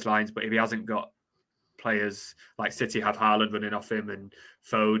through those lines. But if he hasn't got players like City have Haaland running off him and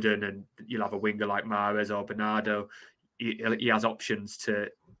Foden, and you'll have a winger like Mahrez or Bernardo, he has options to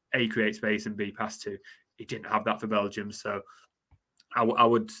A, create space, and B, pass to. He didn't have that for Belgium. So I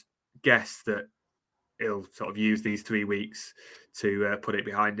would guess that he'll sort of use these 3 weeks to put it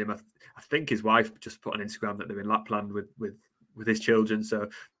behind him. I think his wife just put on Instagram that they're in Lapland with his children, so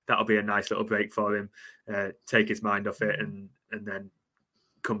that'll be a nice little break for him. Take his mind off it, and then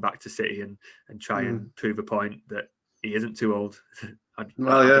come back to City and try and prove a point that he isn't too old. I don't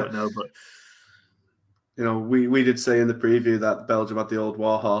know, but you know, we did say in the preview that Belgium had the old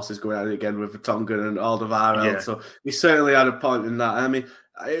war horses going at it again with Vertonghen and Alderweireld. Yeah. So he certainly had a point in that. I mean,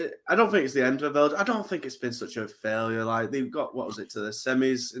 I don't think it's the end of Belgium. I don't think it's been such a failure. Like, they've got, what was it, to the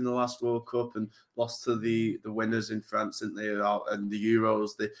semis in the last World Cup and lost to the winners in France, didn't they? And the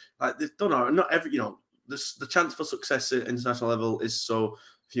Euros. They've done all right. Not every, the chance for success at international level is so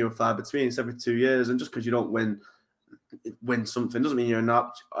few and far between. It's every 2 years, and just because you don't win something doesn't mean you're an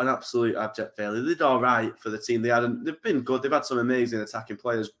absolute abject failure. They did all right for the team. They've been good. They've had some amazing attacking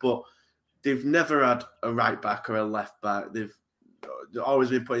players, but they've never had a right back or a left back. They've always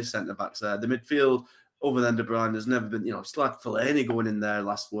been putting centre backs there. The midfield, other than De Bruyne, has never been. It's like Fellaini going in there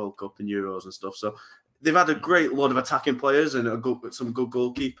last World Cup and Euros and stuff. So they've had a great load of attacking players and some good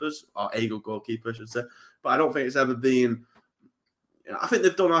goalkeepers, or a good goalkeeper, I should say. But I don't think it's ever been. I think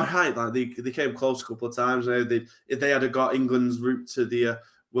they've done all right. Like, they came close a couple of times. If they had got England's route to the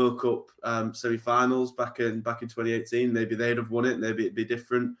World Cup semi-finals back in 2018, maybe they'd have won it. Maybe it'd be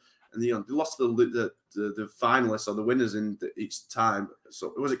different. And they lost the finalists or the winners in each time.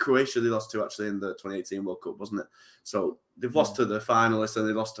 So was it Croatia they lost to actually in the 2018 World Cup, wasn't it? So they've lost to the finalists and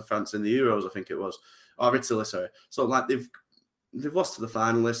they lost to France in the Euros, I think it was, or Italy, sorry. So like they've lost to the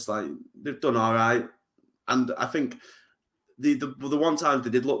finalists. Like, they've done all right, and I think. The one time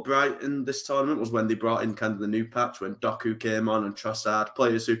they did look bright in this tournament was when they brought in kind of the new patch, when Doku came on and Trossard,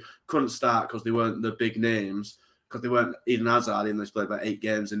 players who couldn't start because they weren't the big names, because they weren't. Eden Hazard, even though he's played about 8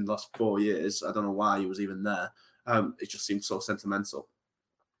 games in the last 4 years. I don't know why he was even there. It just seemed so sentimental.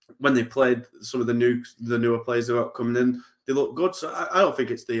 When they played some of the newer players who are coming in, they look good. So I don't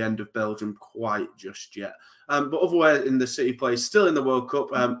think it's the end of Belgium quite just yet. But otherwise, in the City plays, still in the World Cup.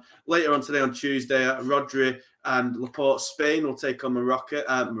 Later on today, on Tuesday, Rodri and Laporte, Spain will take on Morocco.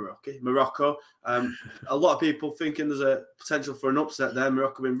 A lot of people thinking there's a potential for an upset there.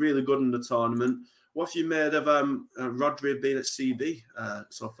 Morocco have been really good in the tournament. What have you made of Rodri being at CB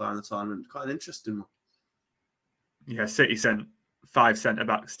so far in the tournament? Quite an interesting one. Yeah, City sent 5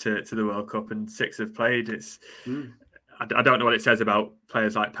 centre-backs to the World Cup and 6 have played. I don't know what it says about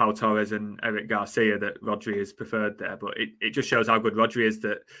players like Pau Torres and Eric Garcia that Rodri is preferred there, but it just shows how good Rodri is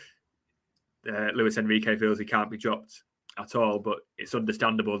that Luis Enrique feels he can't be dropped at all. But it's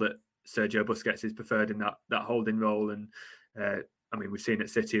understandable that Sergio Busquets is preferred in that holding role. And I mean, we've seen at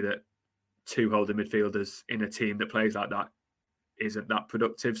City that 2 holding midfielders in a team that plays like that isn't that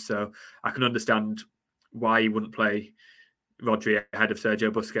productive. So I can understand why you wouldn't play Rodri ahead of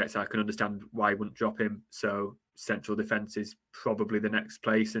Sergio Busquets. I can understand why he wouldn't drop him. So central defence is probably the next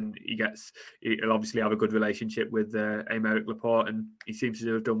place, and he'll obviously have a good relationship with Aymeric Laporte, and he seems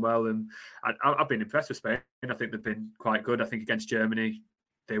to have done well. And I've been impressed with Spain. I think they've been quite good. I think against Germany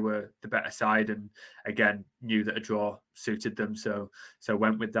they were the better side, and again knew that a draw suited them, so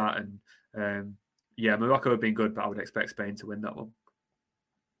went with that. And Morocco have been good, but I would expect Spain to win that one.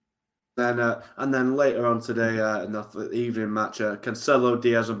 And then later on today in the evening match, Cancelo,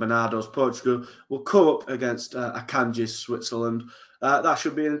 Diaz and Bernardo's Portugal will come up against Akanji's Switzerland. That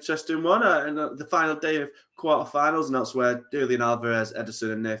should be an interesting one. And the final day of quarterfinals, and that's where Julian Alvarez,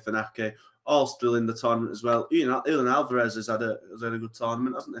 Ederson and Nathan Ake all still in the tournament as well. Julian Alvarez has had a good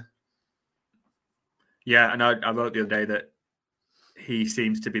tournament, hasn't he? Yeah, and I wrote the other day that he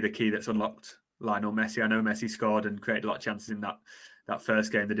seems to be the key that's unlocked Lionel Messi. I know Messi scored and created a lot of chances in that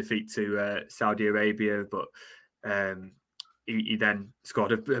first game, the defeat to Saudi Arabia, but he then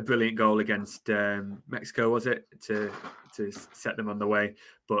scored a brilliant goal against Mexico, was it, to set them on the way.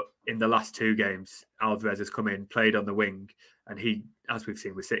 But in the last two games, Alvarez has come in, played on the wing, and he, as we've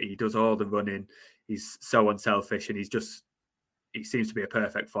seen with City, he does all the running. He's so unselfish, and he seems to be a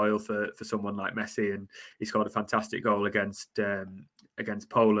perfect foil for someone like Messi. And he scored a fantastic goal against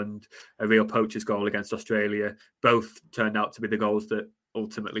Poland, a real poacher's goal against Australia. Both turned out to be the goals that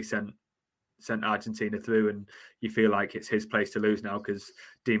ultimately sent Argentina through, and you feel like it's his place to lose now because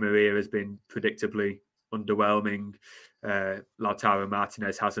Di Maria has been predictably underwhelming. Lautaro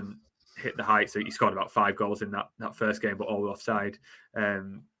Martinez hasn't hit the heights. So he scored about 5 goals in that first game, but all offside.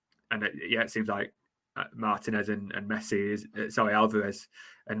 It seems like Martinez and Messi Alvarez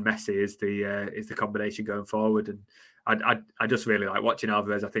and Messi is the combination going forward. And I just really like watching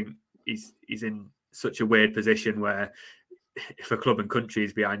Alvarez. I think he's in such a weird position where if a club and country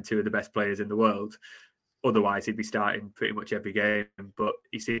is behind 2 of the best players in the world, otherwise he'd be starting pretty much every game. But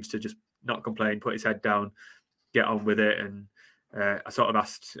he seems to just not complain, put his head down, get on with it. And I sort of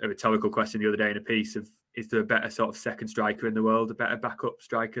asked a rhetorical question the other day in a piece of, is there a better sort of second striker in the world, a better backup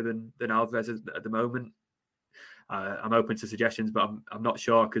striker than Alvarez at the moment? I'm open to suggestions, but I'm not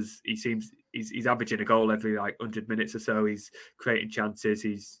sure because he's averaging a goal every 100 minutes or so. He's creating chances.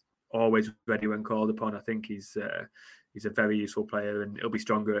 He's always ready when called upon. I think he's a very useful player, and he'll be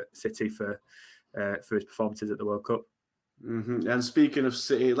stronger at City for his performances at the World Cup. Mm-hmm. And speaking of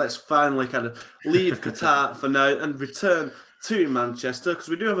City, let's finally kind of leave Qatar for now and return to Manchester, because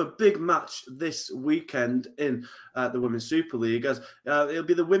we do have a big match this weekend in the Women's Super League. As it'll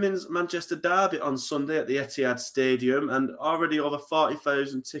be the Women's Manchester Derby on Sunday at the Etihad Stadium, and already over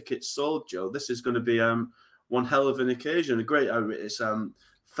 40,000 tickets sold, Joe. This is going to be one hell of an occasion. A great how it's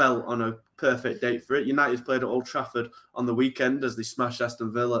fell on a perfect date for it. United played at Old Trafford on the weekend as they smashed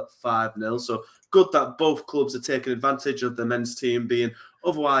Aston Villa 5-0. So good that both clubs are taking advantage of the men's team being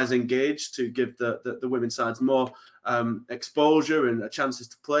otherwise engaged to give the women's sides more exposure and chances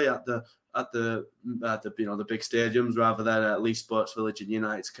to play at the big stadiums rather than at Leigh Sports Village in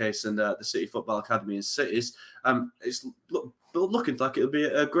United's case and the City Football Academy in City's. It's looking like it'll be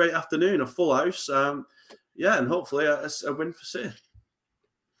a great afternoon, a full house. And hopefully a win for City.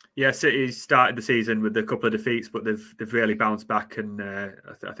 Yeah, City started the season with a couple of defeats, but they've really bounced back, and I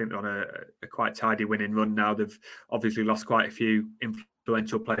think they're on a quite tidy winning run now. They've obviously lost quite a few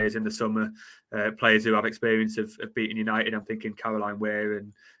influential players in the summer, players who have experience of beating United. I'm thinking Caroline Weir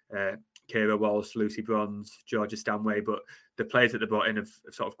and Keira Walsh, Lucy Bronze, Georgia Stanway, but the players that they brought in have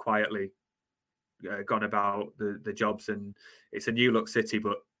sort of quietly gone about the jobs, and it's a new look City,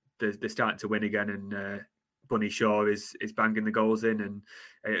 but they're starting to win again, and Bunny Shaw is banging the goals in, and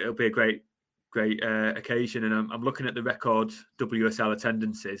it'll be a great occasion. And I'm looking at the record WSL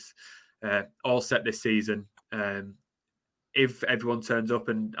attendances, all set this season. If everyone turns up,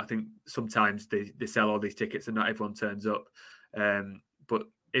 and I think sometimes they sell all these tickets and not everyone turns up, but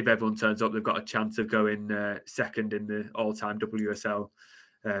if everyone turns up, they've got a chance of going second in the all-time WSL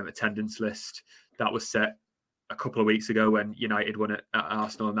attendance list. That was set a couple of weeks ago when United won at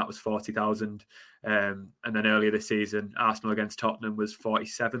Arsenal, and that was 40,000. And then earlier this season, Arsenal against Tottenham was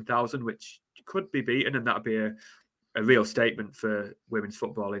 47,000, which could be beaten, and that would be a real statement for women's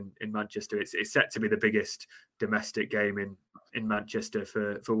football in Manchester. It's set to be the biggest domestic game in Manchester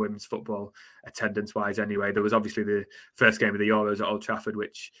for women's football, attendance-wise anyway. There was obviously the first game of the Euros at Old Trafford,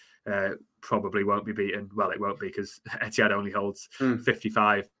 which probably won't be beaten. Well, it won't be because Etihad only holds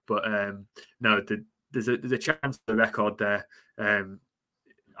 55. But no, there's a chance for the record there.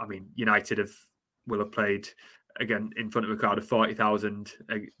 I mean, United will have played again in front of a crowd of 40,000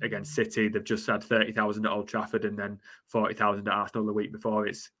 against City. They've just had 30,000 at Old Trafford and then 40,000 at Arsenal the week before.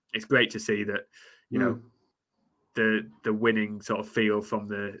 It's great to see that, you know, the winning sort of feel from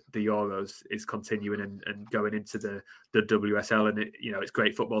the Euros is continuing and going into the WSL, and it's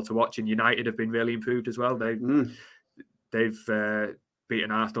great football to watch. And United have been really improved as well. They've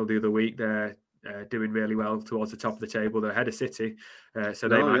beaten Arsenal the other week. They're doing really well towards the top of the table. They're ahead of City, so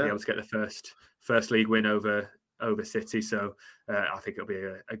they might be able to get the first league win over City. So I think it'll be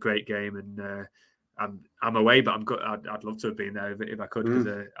a great game, and I'm away, but I'm good. I'd love to have been there if I could, because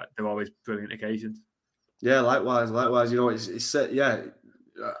they're always brilliant occasions. Yeah, likewise. You know, it's set. Yeah,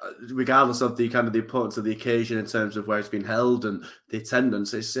 regardless of the kind of the importance of the occasion in terms of where it's been held and the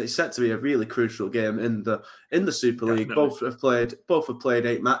attendance, it's set to be a really crucial game in the Super League. Definitely. Both have played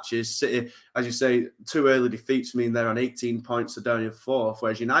 8 matches. City, as you say, 2 early defeats mean they're on 18 points, so down in 4th.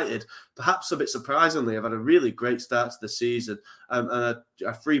 Whereas United, perhaps a bit surprisingly, have had a really great start to the season and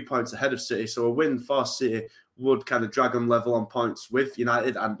are 3 points ahead of City. So a win for City would kind of drag them level on points with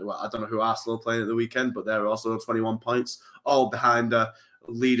United. And I don't know who Arsenal are playing at the weekend, but they're also on 21 points, all behind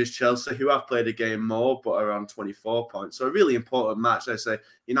leaders Chelsea, who have played a game more but are on 24 points. So a really important match. I say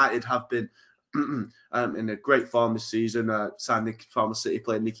United have been in a great form this season. Signed former City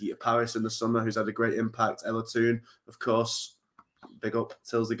player Nikita Paris in the summer, who's had a great impact. Ella Toone, of course, big up,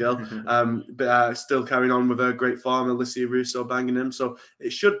 Tilsey girl. But still carrying on with her great form. Alicia Russo banging him. So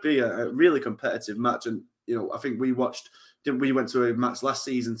it should be a really competitive match. And you know, I think we went to a match last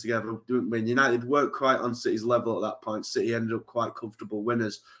season together when United weren't quite on City's level at that point. City ended up quite comfortable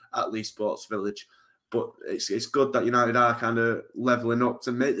winners at Leigh Sports Village. But it's good that United are kind of levelling up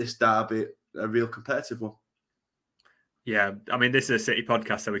to make this derby a real competitive one. Yeah, I mean, this is a City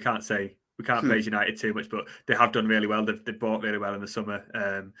podcast, so we can't praise United too much, but they have done really well. They've bought really well in the summer.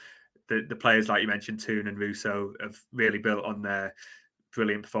 The players, like you mentioned, Toone and Russo, have really built on their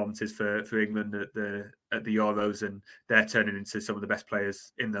brilliant performances for England at the Euros, and they're turning into some of the best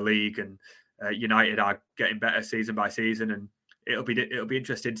players in the league. And United are getting better season by season, and it'll be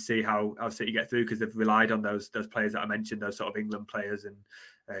interesting to see how City get through, because they've relied on those players that I mentioned, those sort of England players, and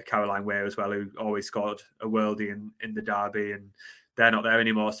Caroline Weir as well, who always scored a worldie in the derby, and they're not there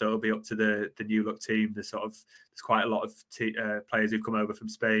anymore. So it'll be up to the new look team. There's quite a lot of players who've come over from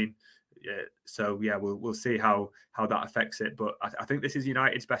Spain. Yeah, so yeah, we'll see how that affects it. But I think this is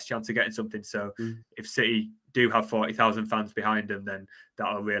United's best chance of getting something. So if City do have 40,000 fans behind them, then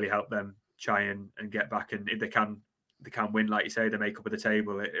that'll really help them try and get back. And if they can win, like you say, the make up of the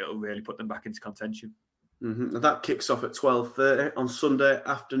table, it'll really put them back into contention. And that kicks off at 12:30 on Sunday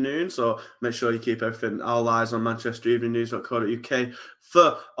afternoon. So make sure you keep all eyes on ManchesterEveningNews.co.uk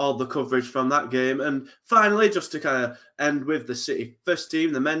for all the coverage from that game. And finally, just to kind of end with the City first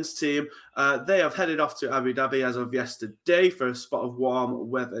team, the men's team, they have headed off to Abu Dhabi as of yesterday for a spot of warm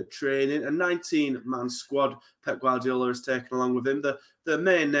weather training. A 19-man squad Pep Guardiola has taken along with him. The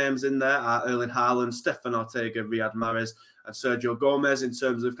main names in there are Erling Haaland, Stefan Ortega, Riyad Mahrez, and Sergio Gomez in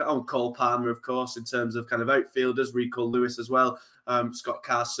terms of Cole Palmer, of course, in terms of kind of outfielders, Rico Lewis as well, Scott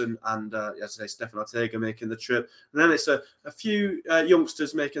Carson, and as I say, Stefan Ortega making the trip. And then it's a few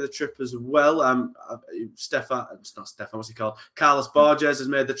youngsters making the trip as well. Carlos Borges has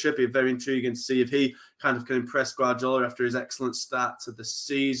made the trip. It's very intriguing to see if he kind of can impress Guardiola after his excellent start to the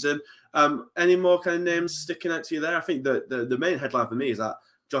season. Any more kind of names sticking out to you there? I think the main headline for me is that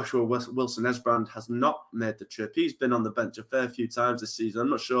Joshua Wilson-Esbrand has not made the trip. He's been on the bench a fair few times this season. I'm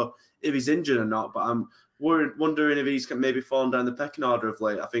not sure if he's injured or not, but I'm wondering if he's maybe fallen down the pecking order of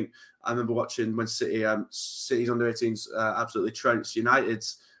late. I remember watching when City's under 18s absolutely trounced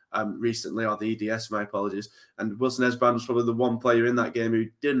United's recently, or the EDS, my apologies. And Wilson-Esbrand was probably the one player in that game who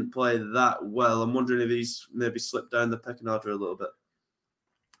didn't play that well. I'm wondering if he's maybe slipped down the pecking order a little bit.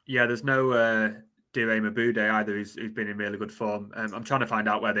 Yeah, there's no Dire Mabude either, who's been in really good form. I'm trying to find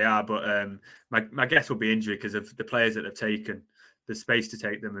out where they are, but my guess would be injury because of the players that they've taken. There's space to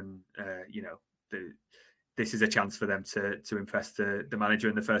take them, and this is a chance for them to impress the manager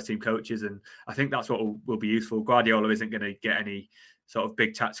and the first team coaches, and I think that's what will be useful. Guardiola isn't going to get any sort of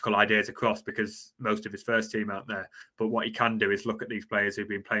big tactical ideas across because most of his first team out there, but what he can do is look at these players who've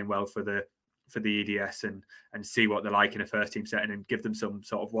been playing well for the EDS and see what they're like in a first team setting and give them some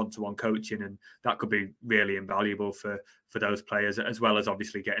sort of one-to-one coaching, and that could be really invaluable for those players, as well as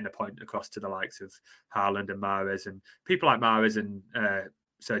obviously getting a point across to the likes of Haaland and Mahrez, and people like Mahrez and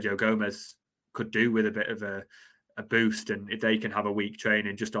Sergio Gomez could do with a bit of a boost, and if they can have a week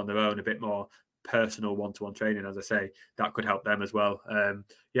training just on their own, a bit more personal one-to-one training, as I say, that could help them as well. I'm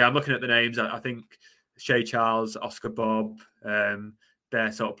looking at the names. I think Shea Charles, Oscar Bob,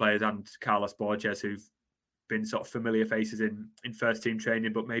 they're sort of players, and Carlos Borges, who've been sort of familiar faces in first team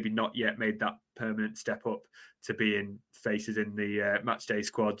training, but maybe not yet made that permanent step up to being faces in the match day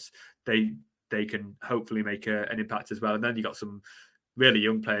squads. They can hopefully make an impact as well. And then you got some really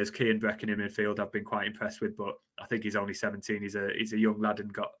young players. Kian Brecken in midfield I've been quite impressed with, but I think he's only 17. He's a young lad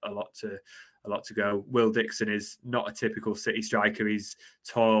and got a lot to go. Will Dixon is not a typical City striker. He's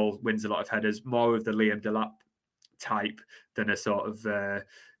tall, wins a lot of headers, more of the Liam Delap type than a sort of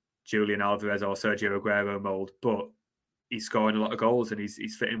Julian Alvarez or Sergio Aguero mould, but he's scoring a lot of goals and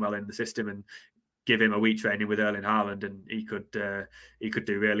he's fitting well in the system. And give him a week training with Erling Haaland and he could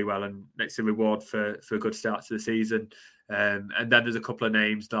do really well, and it's a reward for a good start to the season. And then there's a couple of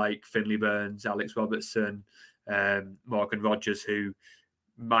names like Finley Burns, Alex Robertson, Morgan Rogers, who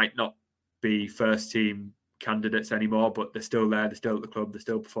might not be first team candidates anymore, but they're still there, they're still at the club, they're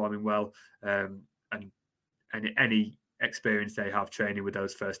still performing well, and any experience they have training with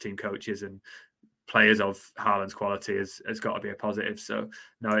those first team coaches and players of Haaland's quality has got to be a positive. So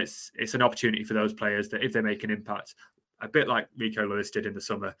no, it's an opportunity for those players that if they make an impact, a bit like Rico Lewis did in the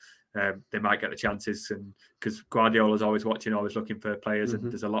summer, they might get the chances. And because Guardiola's always watching, always looking for players,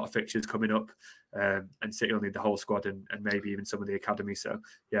 and there's a lot of fixtures coming up, and City will need the whole squad and maybe even some of the academy. So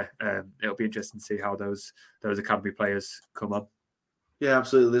yeah, it'll be interesting to see how those academy players come on. Yeah,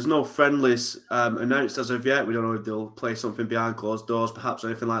 absolutely. There's no friendlies announced as of yet. We don't know if they'll play something behind closed doors, perhaps, or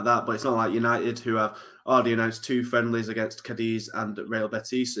anything like that. But it's not like United, who have already announced 2 friendlies against Cadiz and Real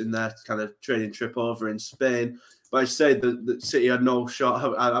Betis in their kind of training trip over in Spain. But I say that City had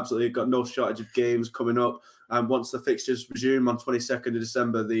absolutely got no shortage of games coming up. And once the fixtures resume on 22nd of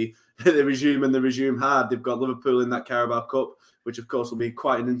December, they resume hard. They've got Liverpool in that Carabao Cup, which of course will be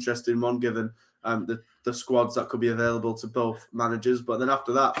quite an interesting one given the squads that could be available to both managers. But then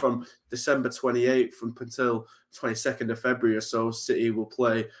after that, from December 28th until 22nd of February or so, City will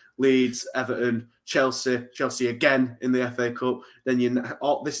play Leeds, Everton, Chelsea again in the FA Cup. Then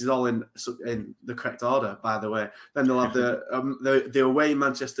this is all in the correct order, by the way. Then they'll have the away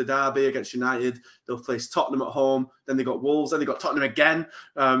Manchester derby against United. They'll face Tottenham at home. Then they've got Wolves. Then they've got Tottenham again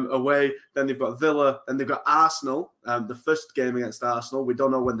away. Then they've got Villa. Then they've got Arsenal. The first game against Arsenal. We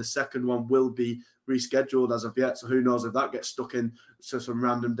don't know when the second one will be rescheduled as of yet, so who knows if that gets stuck in to some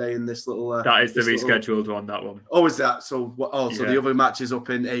random day in this little. That is the rescheduled one. That one. Oh, is that so? So the other match is up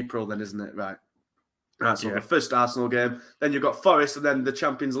in April, then, isn't it? Right. So the first Arsenal game, then you've got Forest, and then the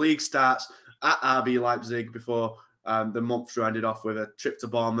Champions League starts at RB Leipzig before the month rounded off with a trip to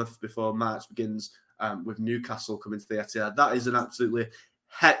Bournemouth before March begins with Newcastle coming to the Etihad. That is an absolutely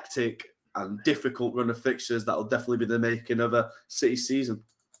hectic and difficult run of fixtures that will definitely be the making of a City season.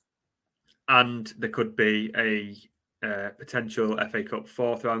 And there could be a potential FA Cup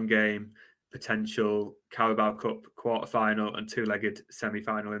 4th round game, potential Carabao Cup quarter-final and 2-legged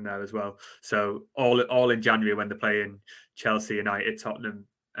semi-final in there as well. So all in January when they're playing Chelsea, United, Tottenham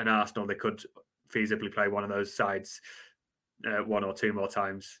and Arsenal, they could feasibly play one of those sides 1 or 2 more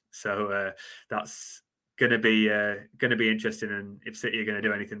times. So that's going to be interesting. And if City are going to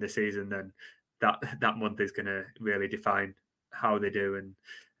do anything this season, then that month is going to really define how they do and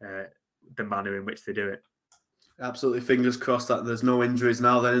the manner in which they do it. Absolutely, fingers crossed that there's no injuries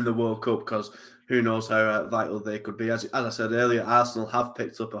now then in the World Cup, because who knows how vital they could be. As I said earlier, Arsenal have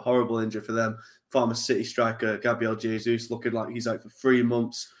picked up a horrible injury for them. Former City striker Gabriel Jesus looking like he's out for 3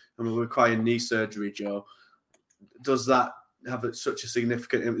 months and will require knee surgery, Joe. Does that have such a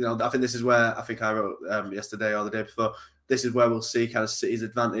significant... I think this is where, I think I wrote yesterday or the day before, this is where we'll see kind of City's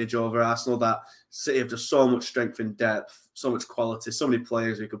advantage over Arsenal, that City have just so much strength in depth, so much quality, so many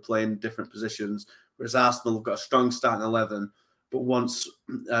players who could play in different positions, whereas Arsenal have got a strong starting 11, but once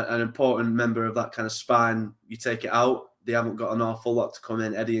an important member of that kind of spine, you take it out, they haven't got an awful lot to come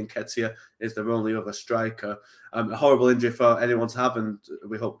in. Eddie Nketiah is their only other striker. A horrible injury for anyone to have, and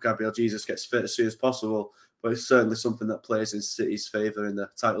we hope Gabriel Jesus gets fit as soon as possible, but it's certainly something that plays in City's favour in the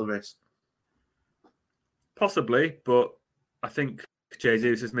title race. Possibly, but I think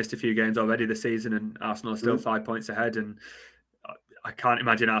Jesus has missed a few games already this season, and Arsenal are still 5 points ahead. And I can't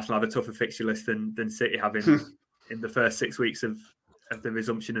imagine Arsenal have a tougher fixture list than City having in the first 6 weeks of the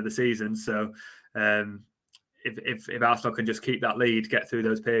resumption of the season. So if Arsenal can just keep that lead, get through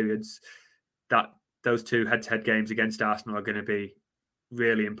those periods, that those 2 head-to-head games against Arsenal are going to be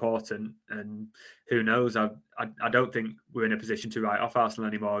really important. And who knows? I don't think we're in a position to write off Arsenal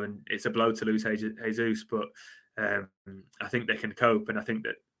anymore, and it's a blow to lose Jesus, but I think they can cope, and I think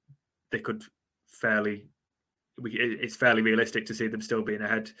that they could it's fairly realistic to see them still being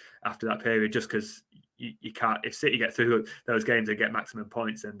ahead after that period, just because you can't, if City get through those games and get maximum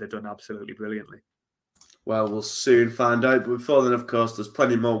points, then they've done absolutely brilliantly. Well, we'll soon find out. But before then, of course, there's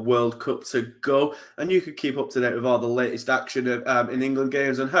plenty more World Cup to go. And you can keep up to date with all the latest action in England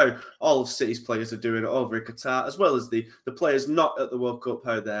games and how all of City's players are doing over in Qatar, as well as the players not at the World Cup,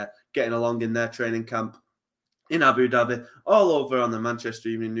 how they're getting along in their training camp in Abu Dhabi, all over on the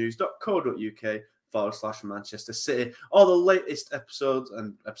ManchesterUnionNews.co.uk Facebook.com/Manchester City. All the latest episodes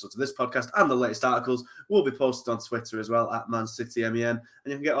of this podcast and the latest articles will be posted on Twitter as well at ManCityMen. And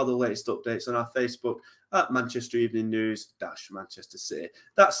you can get all the latest updates on our Facebook at Manchester Evening News Manchester City.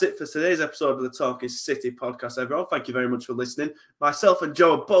 That's it for today's episode of the Talking City podcast, everyone. Thank you very much for listening. Myself and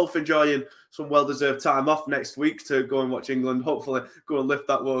Joe are both enjoying some well-deserved time off next week to go and watch England, hopefully go and lift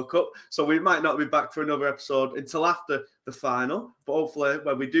that World Cup. So we might not be back for another episode until after the final, but hopefully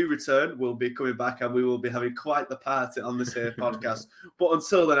when we do return, we'll be coming back and we will be having quite the party on this here podcast. But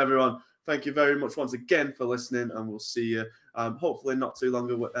until then, everyone, thank you very much once again for listening, and we'll see you hopefully not too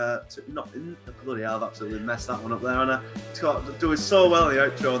long ago. Bloody hell, I've absolutely messed that one up there, and I doing so well in the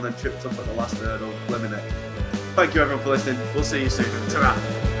outro and then tripped up at the last hurdle. Thank you everyone for listening. We'll see you soon.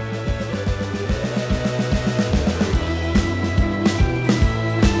 Ta-ra.